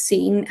that I've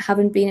seen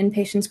haven't been in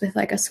patients with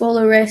like a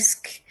swallow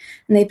risk,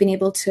 and they've been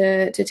able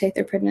to take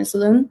their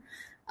prednisolone.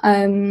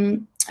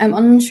 I'm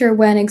unsure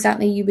when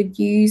exactly you would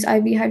use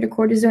IV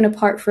hydrocortisone,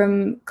 apart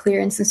from clear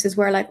instances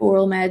where like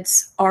oral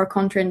meds are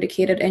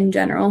contraindicated in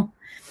general.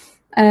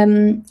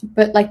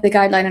 But like the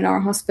guideline in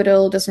our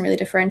hospital doesn't really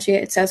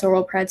differentiate. It says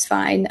oral pred's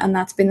fine, and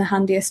that's been the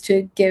handiest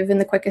to give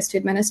and the quickest to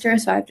administer,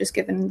 so I've just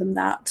given them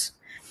that.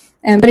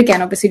 But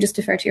again, obviously just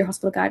defer to your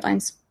hospital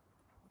guidelines.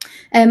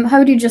 How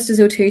would you adjust his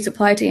O2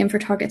 supply to aim for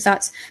target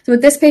sats? So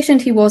with this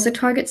patient, he was at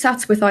target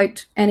sats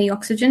without any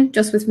oxygen,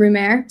 just with room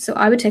air, so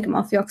I would take him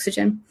off the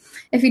oxygen.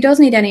 If he does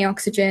need any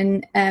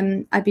oxygen,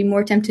 I'd be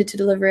more tempted to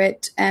deliver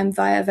it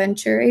via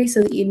Venturi,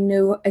 so that you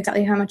know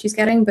exactly how much he's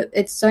getting, but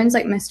it sounds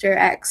like Mr.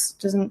 X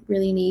doesn't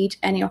really need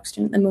any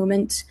oxygen at the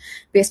moment,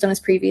 based on his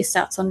previous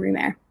stats on room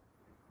air.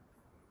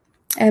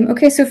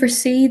 Okay, so for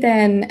C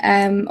then,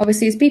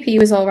 obviously his BP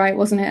was all right,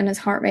 wasn't it, and his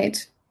heart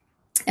rate.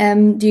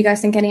 Do you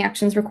guys think any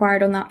actions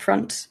required on that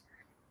front?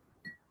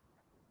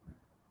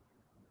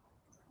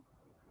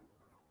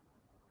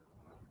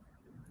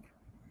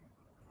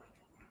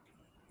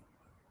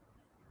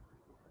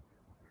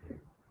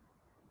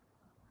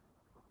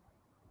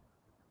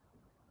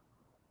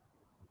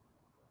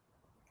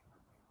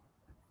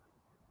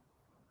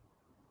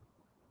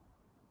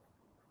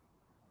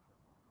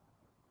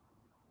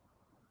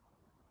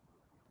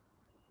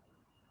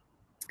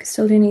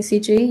 Still doing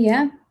ECG,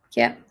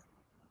 yeah.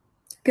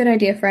 Good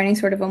idea for any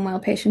sort of unwell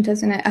patient,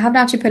 isn't it? I haven't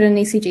actually put an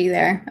ECG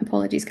there.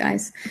 Apologies,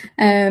 guys.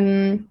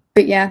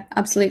 But yeah,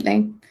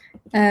 absolutely.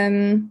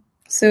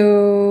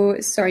 So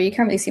sorry, you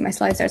can't really see my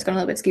slides there. It's gone a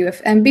little bit skew.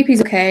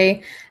 BP's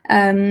okay.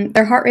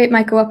 Their heart rate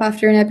might go up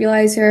after a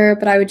nebulizer,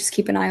 but I would just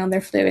keep an eye on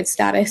their fluid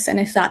status, and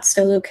if that's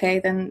still okay,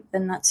 then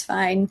that's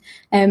fine.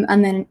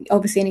 And then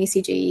obviously an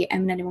ECG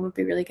in anyone would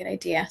be a really good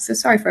idea. So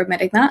sorry for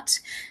omitting that.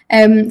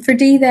 For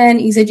D then,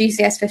 he's a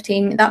GCS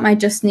 15. That might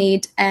just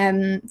need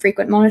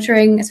frequent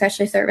monitoring,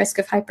 especially if they're at risk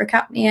of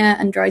hypercapnia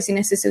and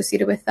drowsiness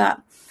associated with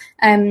that.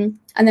 And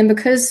then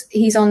because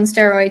he's on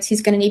steroids,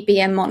 he's going to need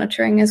BM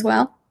monitoring as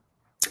well.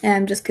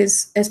 Just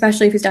because,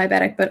 especially if he's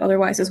diabetic, but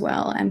otherwise as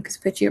well, because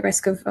it puts you at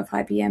risk of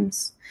high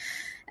BMs.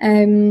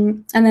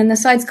 And then the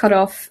sides cut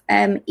off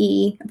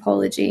E,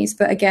 apologies,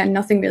 but again,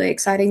 nothing really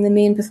exciting. The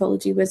main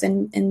pathology was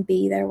in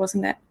B there,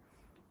 wasn't it?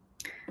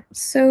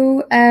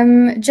 So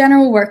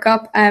general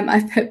workup,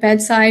 I've put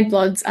bedside,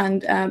 bloods,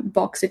 and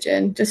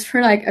Boxygen, just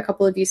for like a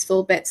couple of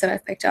useful bits that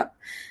I've picked up.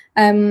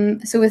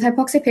 So with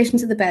hypoxic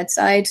patients at the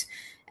bedside,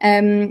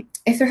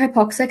 if they're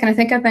hypoxic, and I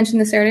think I've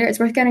mentioned this earlier, it's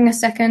worth getting a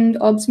second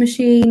OBS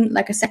machine,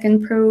 like a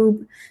second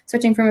probe,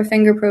 switching from a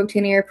finger probe to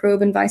an ear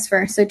probe and vice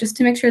versa, just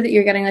to make sure that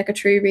you're getting like a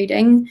true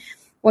reading.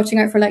 Watching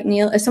out for like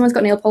nail, if someone's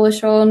got nail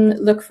polish on,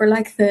 look for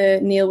like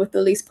the nail with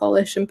the least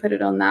polish and put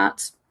it on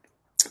that.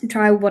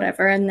 Try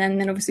whatever, and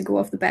then obviously go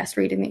off the best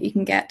reading that you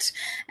can get.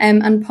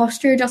 And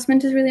posture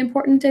adjustment is really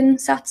important in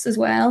SATs as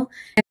well.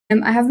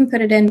 I haven't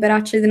put it in, but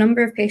actually the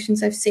number of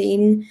patients I've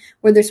seen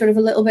where they're sort of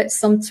a little bit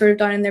slumped sort of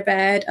down in their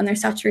bed and they're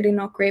saturating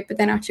not great, but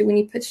then actually when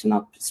you push them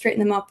up, straighten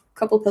them up, a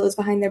couple pillows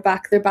behind their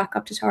back, they're back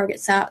up to target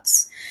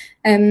sats.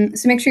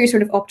 So make sure you're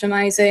sort of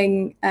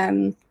optimizing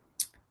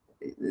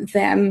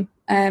them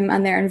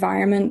and their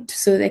environment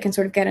so they can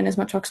sort of get in as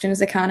much oxygen as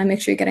they can and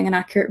make sure you're getting an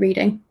accurate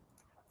reading.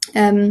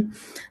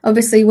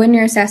 Obviously, when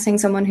you're assessing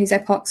someone who's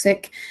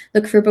hypoxic,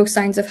 look for both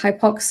signs of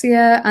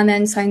hypoxia and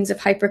then signs of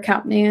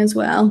hypercapnia as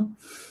well.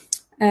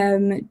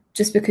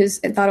 Just because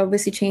that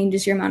obviously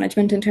changes your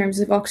management in terms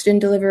of oxygen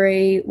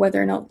delivery,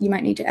 whether or not you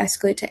might need to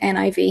escalate to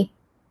NIV.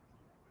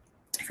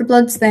 For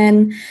bloods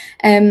then,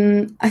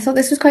 I thought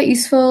this was quite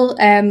useful.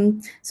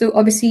 So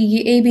obviously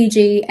you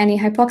ABG any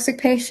hypoxic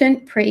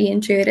patient, pretty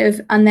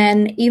intuitive. And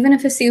then even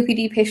if a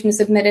COPD patient is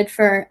admitted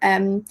for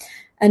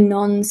a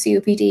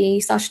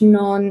non-COPD /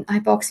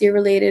 non-hypoxia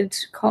related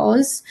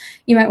cause,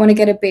 you might want to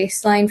get a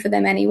baseline for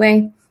them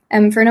anyway,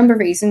 for a number of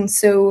reasons.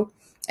 So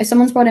if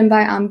someone's brought in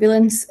by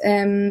ambulance,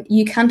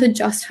 you can't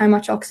adjust how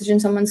much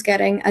oxygen someone's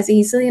getting as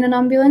easily in an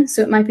ambulance.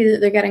 So it might be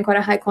that they're getting quite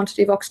a high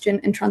quantity of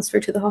oxygen and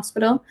transferred to the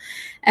hospital.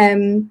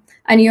 And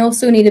you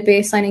also need a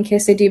baseline in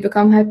case they do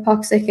become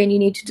hypoxic and you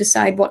need to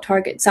decide what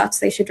target sats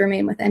they should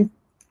remain within.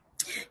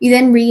 You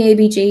then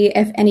re-ABG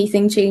if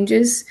anything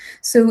changes.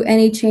 So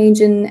any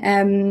change in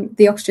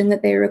the oxygen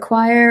that they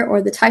require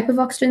or the type of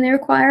oxygen they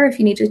require, if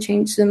you need to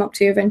change them up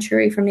to a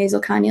Venturi from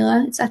nasal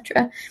cannula,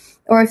 etc.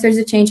 Or if there's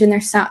a change in their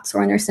sats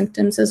or in their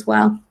symptoms as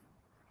well.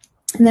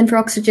 And then for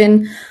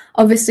oxygen,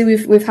 obviously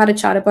we've had a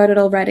chat about it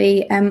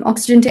already.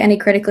 Oxygen to any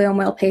critically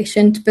unwell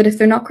patient, but if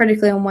they're not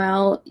critically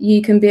unwell,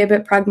 you can be a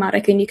bit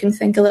pragmatic and you can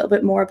think a little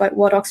bit more about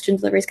what oxygen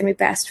delivery is going to be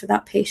best for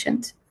that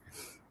patient.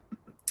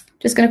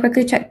 Just going to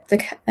quickly check the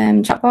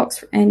chat box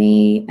for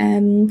any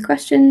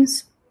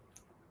questions.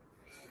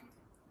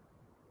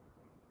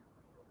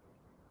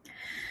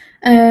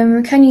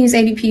 Can you use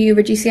AVP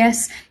over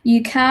GCS?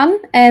 You can.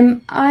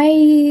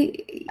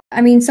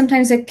 I mean,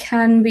 sometimes it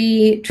can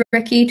be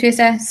tricky to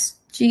assess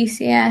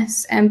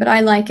GCS, but I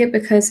like it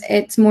because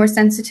it's more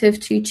sensitive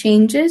to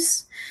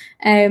changes.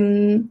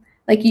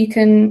 Like you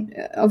can,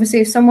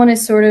 obviously, if someone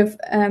is sort of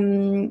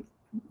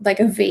like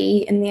a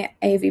V in the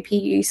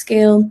AVPU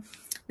scale,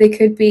 they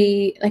could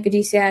be like a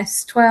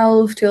GCS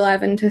 12 to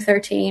 11 to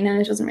 13, and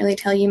it doesn't really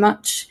tell you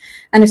much.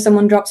 And if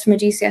someone drops from a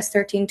GCS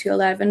 13 to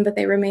 11, but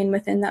they remain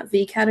within that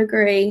V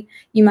category,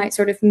 you might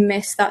sort of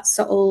miss that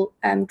subtle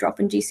drop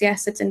in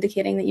GCS that's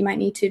indicating that you might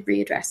need to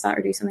readdress that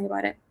or do something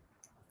about it.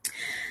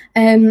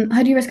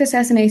 How do you risk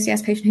assess an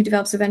ACS patient who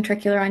develops a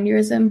ventricular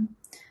aneurysm?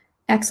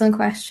 Excellent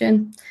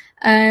question.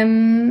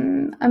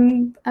 I'm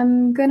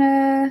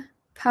gonna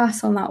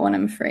pass on that one,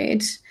 I'm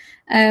afraid.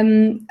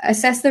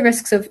 Assess the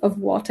risks of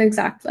what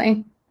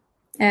exactly?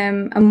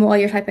 And while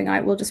you're typing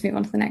out, we'll just move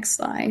on to the next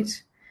slide.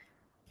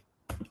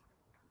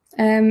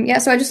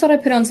 So I just thought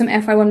I'd put on some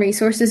FY1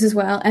 resources as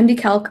well.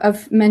 MD-Calc,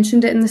 I've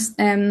mentioned it in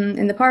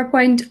the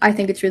PowerPoint. I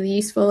think it's really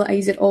useful. I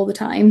use it all the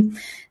time.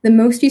 The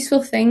most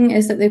useful thing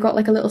is that they've got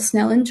like a little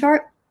Snellen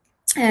chart.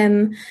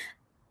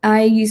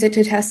 I use it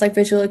to test like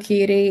visual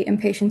acuity in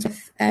patients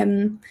with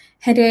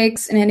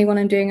headaches and anyone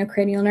I'm doing a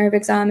cranial nerve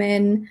exam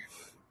in.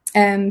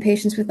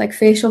 Patients with like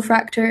facial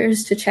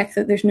fractures to check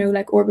that there's no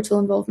like orbital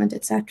involvement,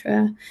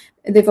 etc.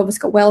 They've obviously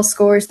got well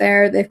scores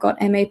there. They've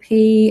got MAP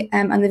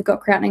and they've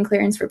got creatinine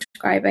clearance for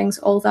prescribing.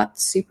 So all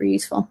that's super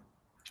useful.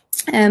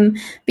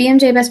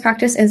 BMJ best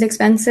practice is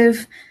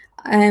expensive,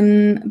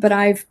 but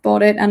I've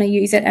bought it and I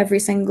use it every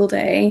single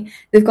day.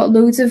 They've got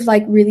loads of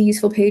like really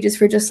useful pages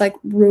for just like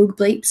rogue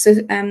bleeps. So,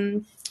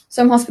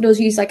 some hospitals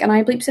use like an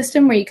iBleep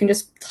system where you can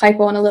just type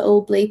on a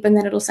little bleep and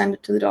then it'll send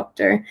it to the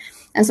doctor.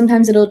 And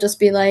sometimes it'll just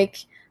be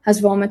like, has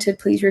vomited,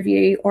 please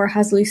review, or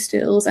has loose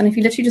stools. And if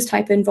you literally just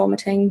type in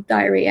vomiting,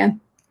 diarrhea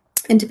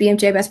into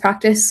BMJ best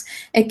practice,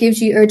 it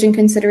gives you urgent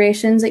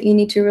considerations that you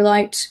need to rule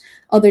out,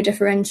 other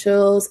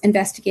differentials,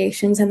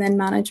 investigations, and then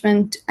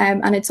management.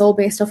 And it's all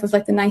based off of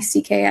like the nice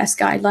CKS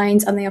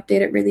guidelines and they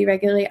update it really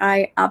regularly.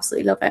 I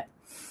absolutely love it.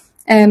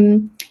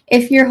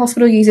 If your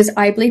hospital uses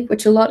iBleep,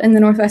 which a lot in the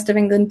northwest of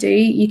England do,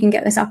 you can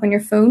get this app on your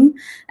phone,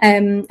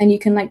 and you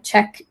can like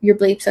check your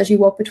bleeps as you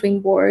walk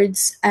between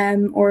wards,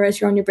 or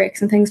as you're on your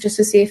breaks and things, just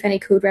to see if any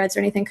code reds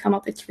or anything come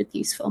up. It's really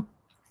useful.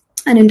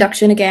 And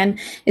induction again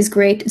is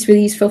great. It's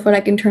really useful for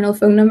like internal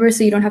phone numbers,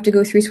 so you don't have to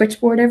go through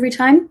switchboard every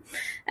time.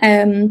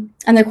 And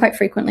they're quite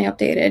frequently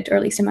updated, or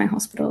at least in my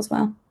hospital as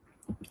well.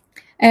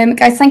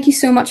 Guys, thank you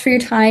so much for your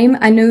time.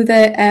 I know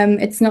that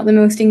it's not the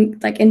most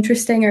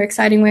interesting or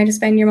exciting way to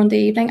spend your Monday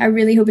evening. I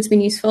really hope it's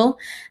been useful.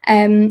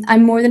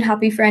 I'm more than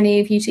happy for any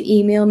of you to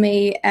email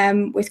me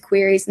with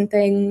queries and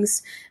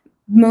things.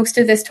 Most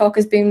of this talk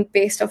has been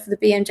based off of the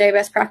BMJ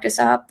Best Practice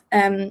app,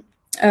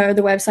 or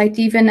the website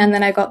even, and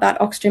then I got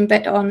that oxygen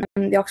bit on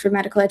the Oxford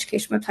Medical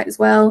Education website as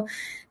well.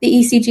 The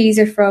ECGs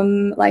are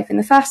from Life in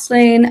the Fast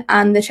Lane,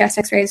 and the chest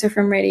x-rays are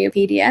from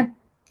Radiopedia.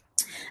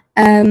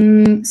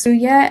 So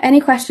yeah,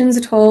 any questions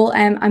at all,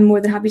 I'm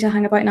more than happy to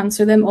hang about and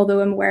answer them, although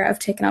I'm aware I've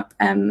taken up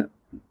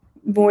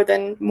more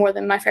than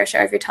my fair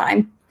share of your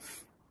time.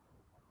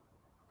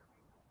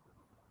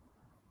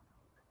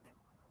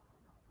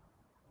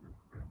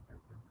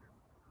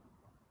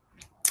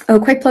 Oh,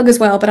 quick plug as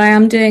well, but I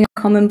am doing a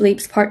Common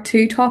Bleeps Part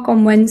 2 talk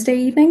on Wednesday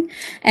evening.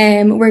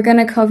 We're going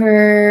to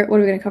cover, what are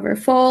we going to cover?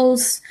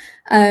 Falls.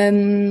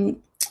 We're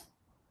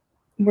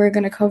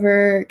going to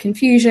cover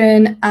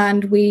confusion,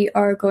 and we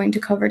are going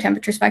to cover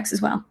temperature spikes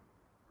as well.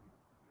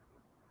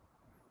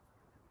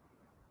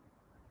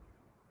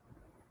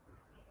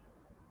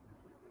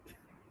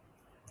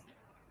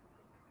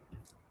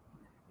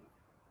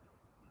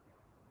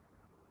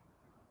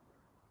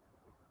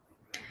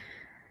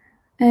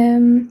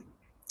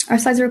 Our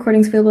slides and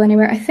recordings available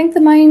anywhere. I think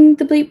the Mind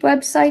the Bleep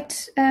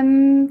website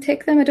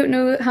take them. I don't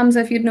know,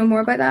 Hamza, if you'd know more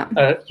about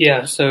that.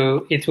 Yeah,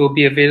 so it will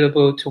be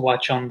available to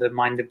watch on the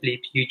Mind the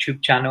Bleep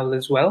YouTube channel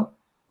as well.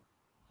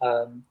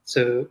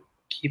 So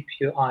keep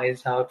your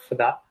eyes out for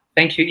that.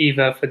 Thank you,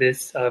 Eva, for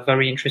this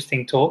very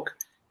interesting talk,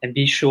 and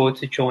be sure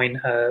to join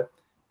her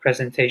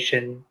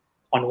presentation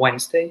on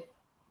Wednesday.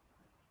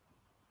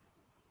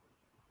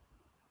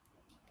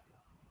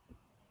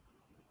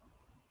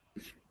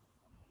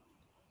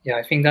 Yeah,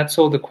 I think that's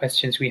all the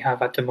questions we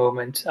have at the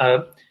moment.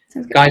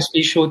 Guys,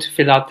 be sure to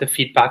fill out the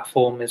feedback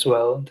form as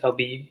well. That'll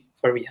be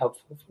very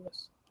helpful for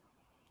us.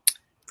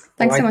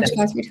 Thanks so much,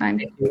 guys, for your time.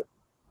 Thank you.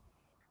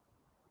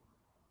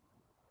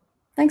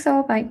 Thanks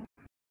all. Bye.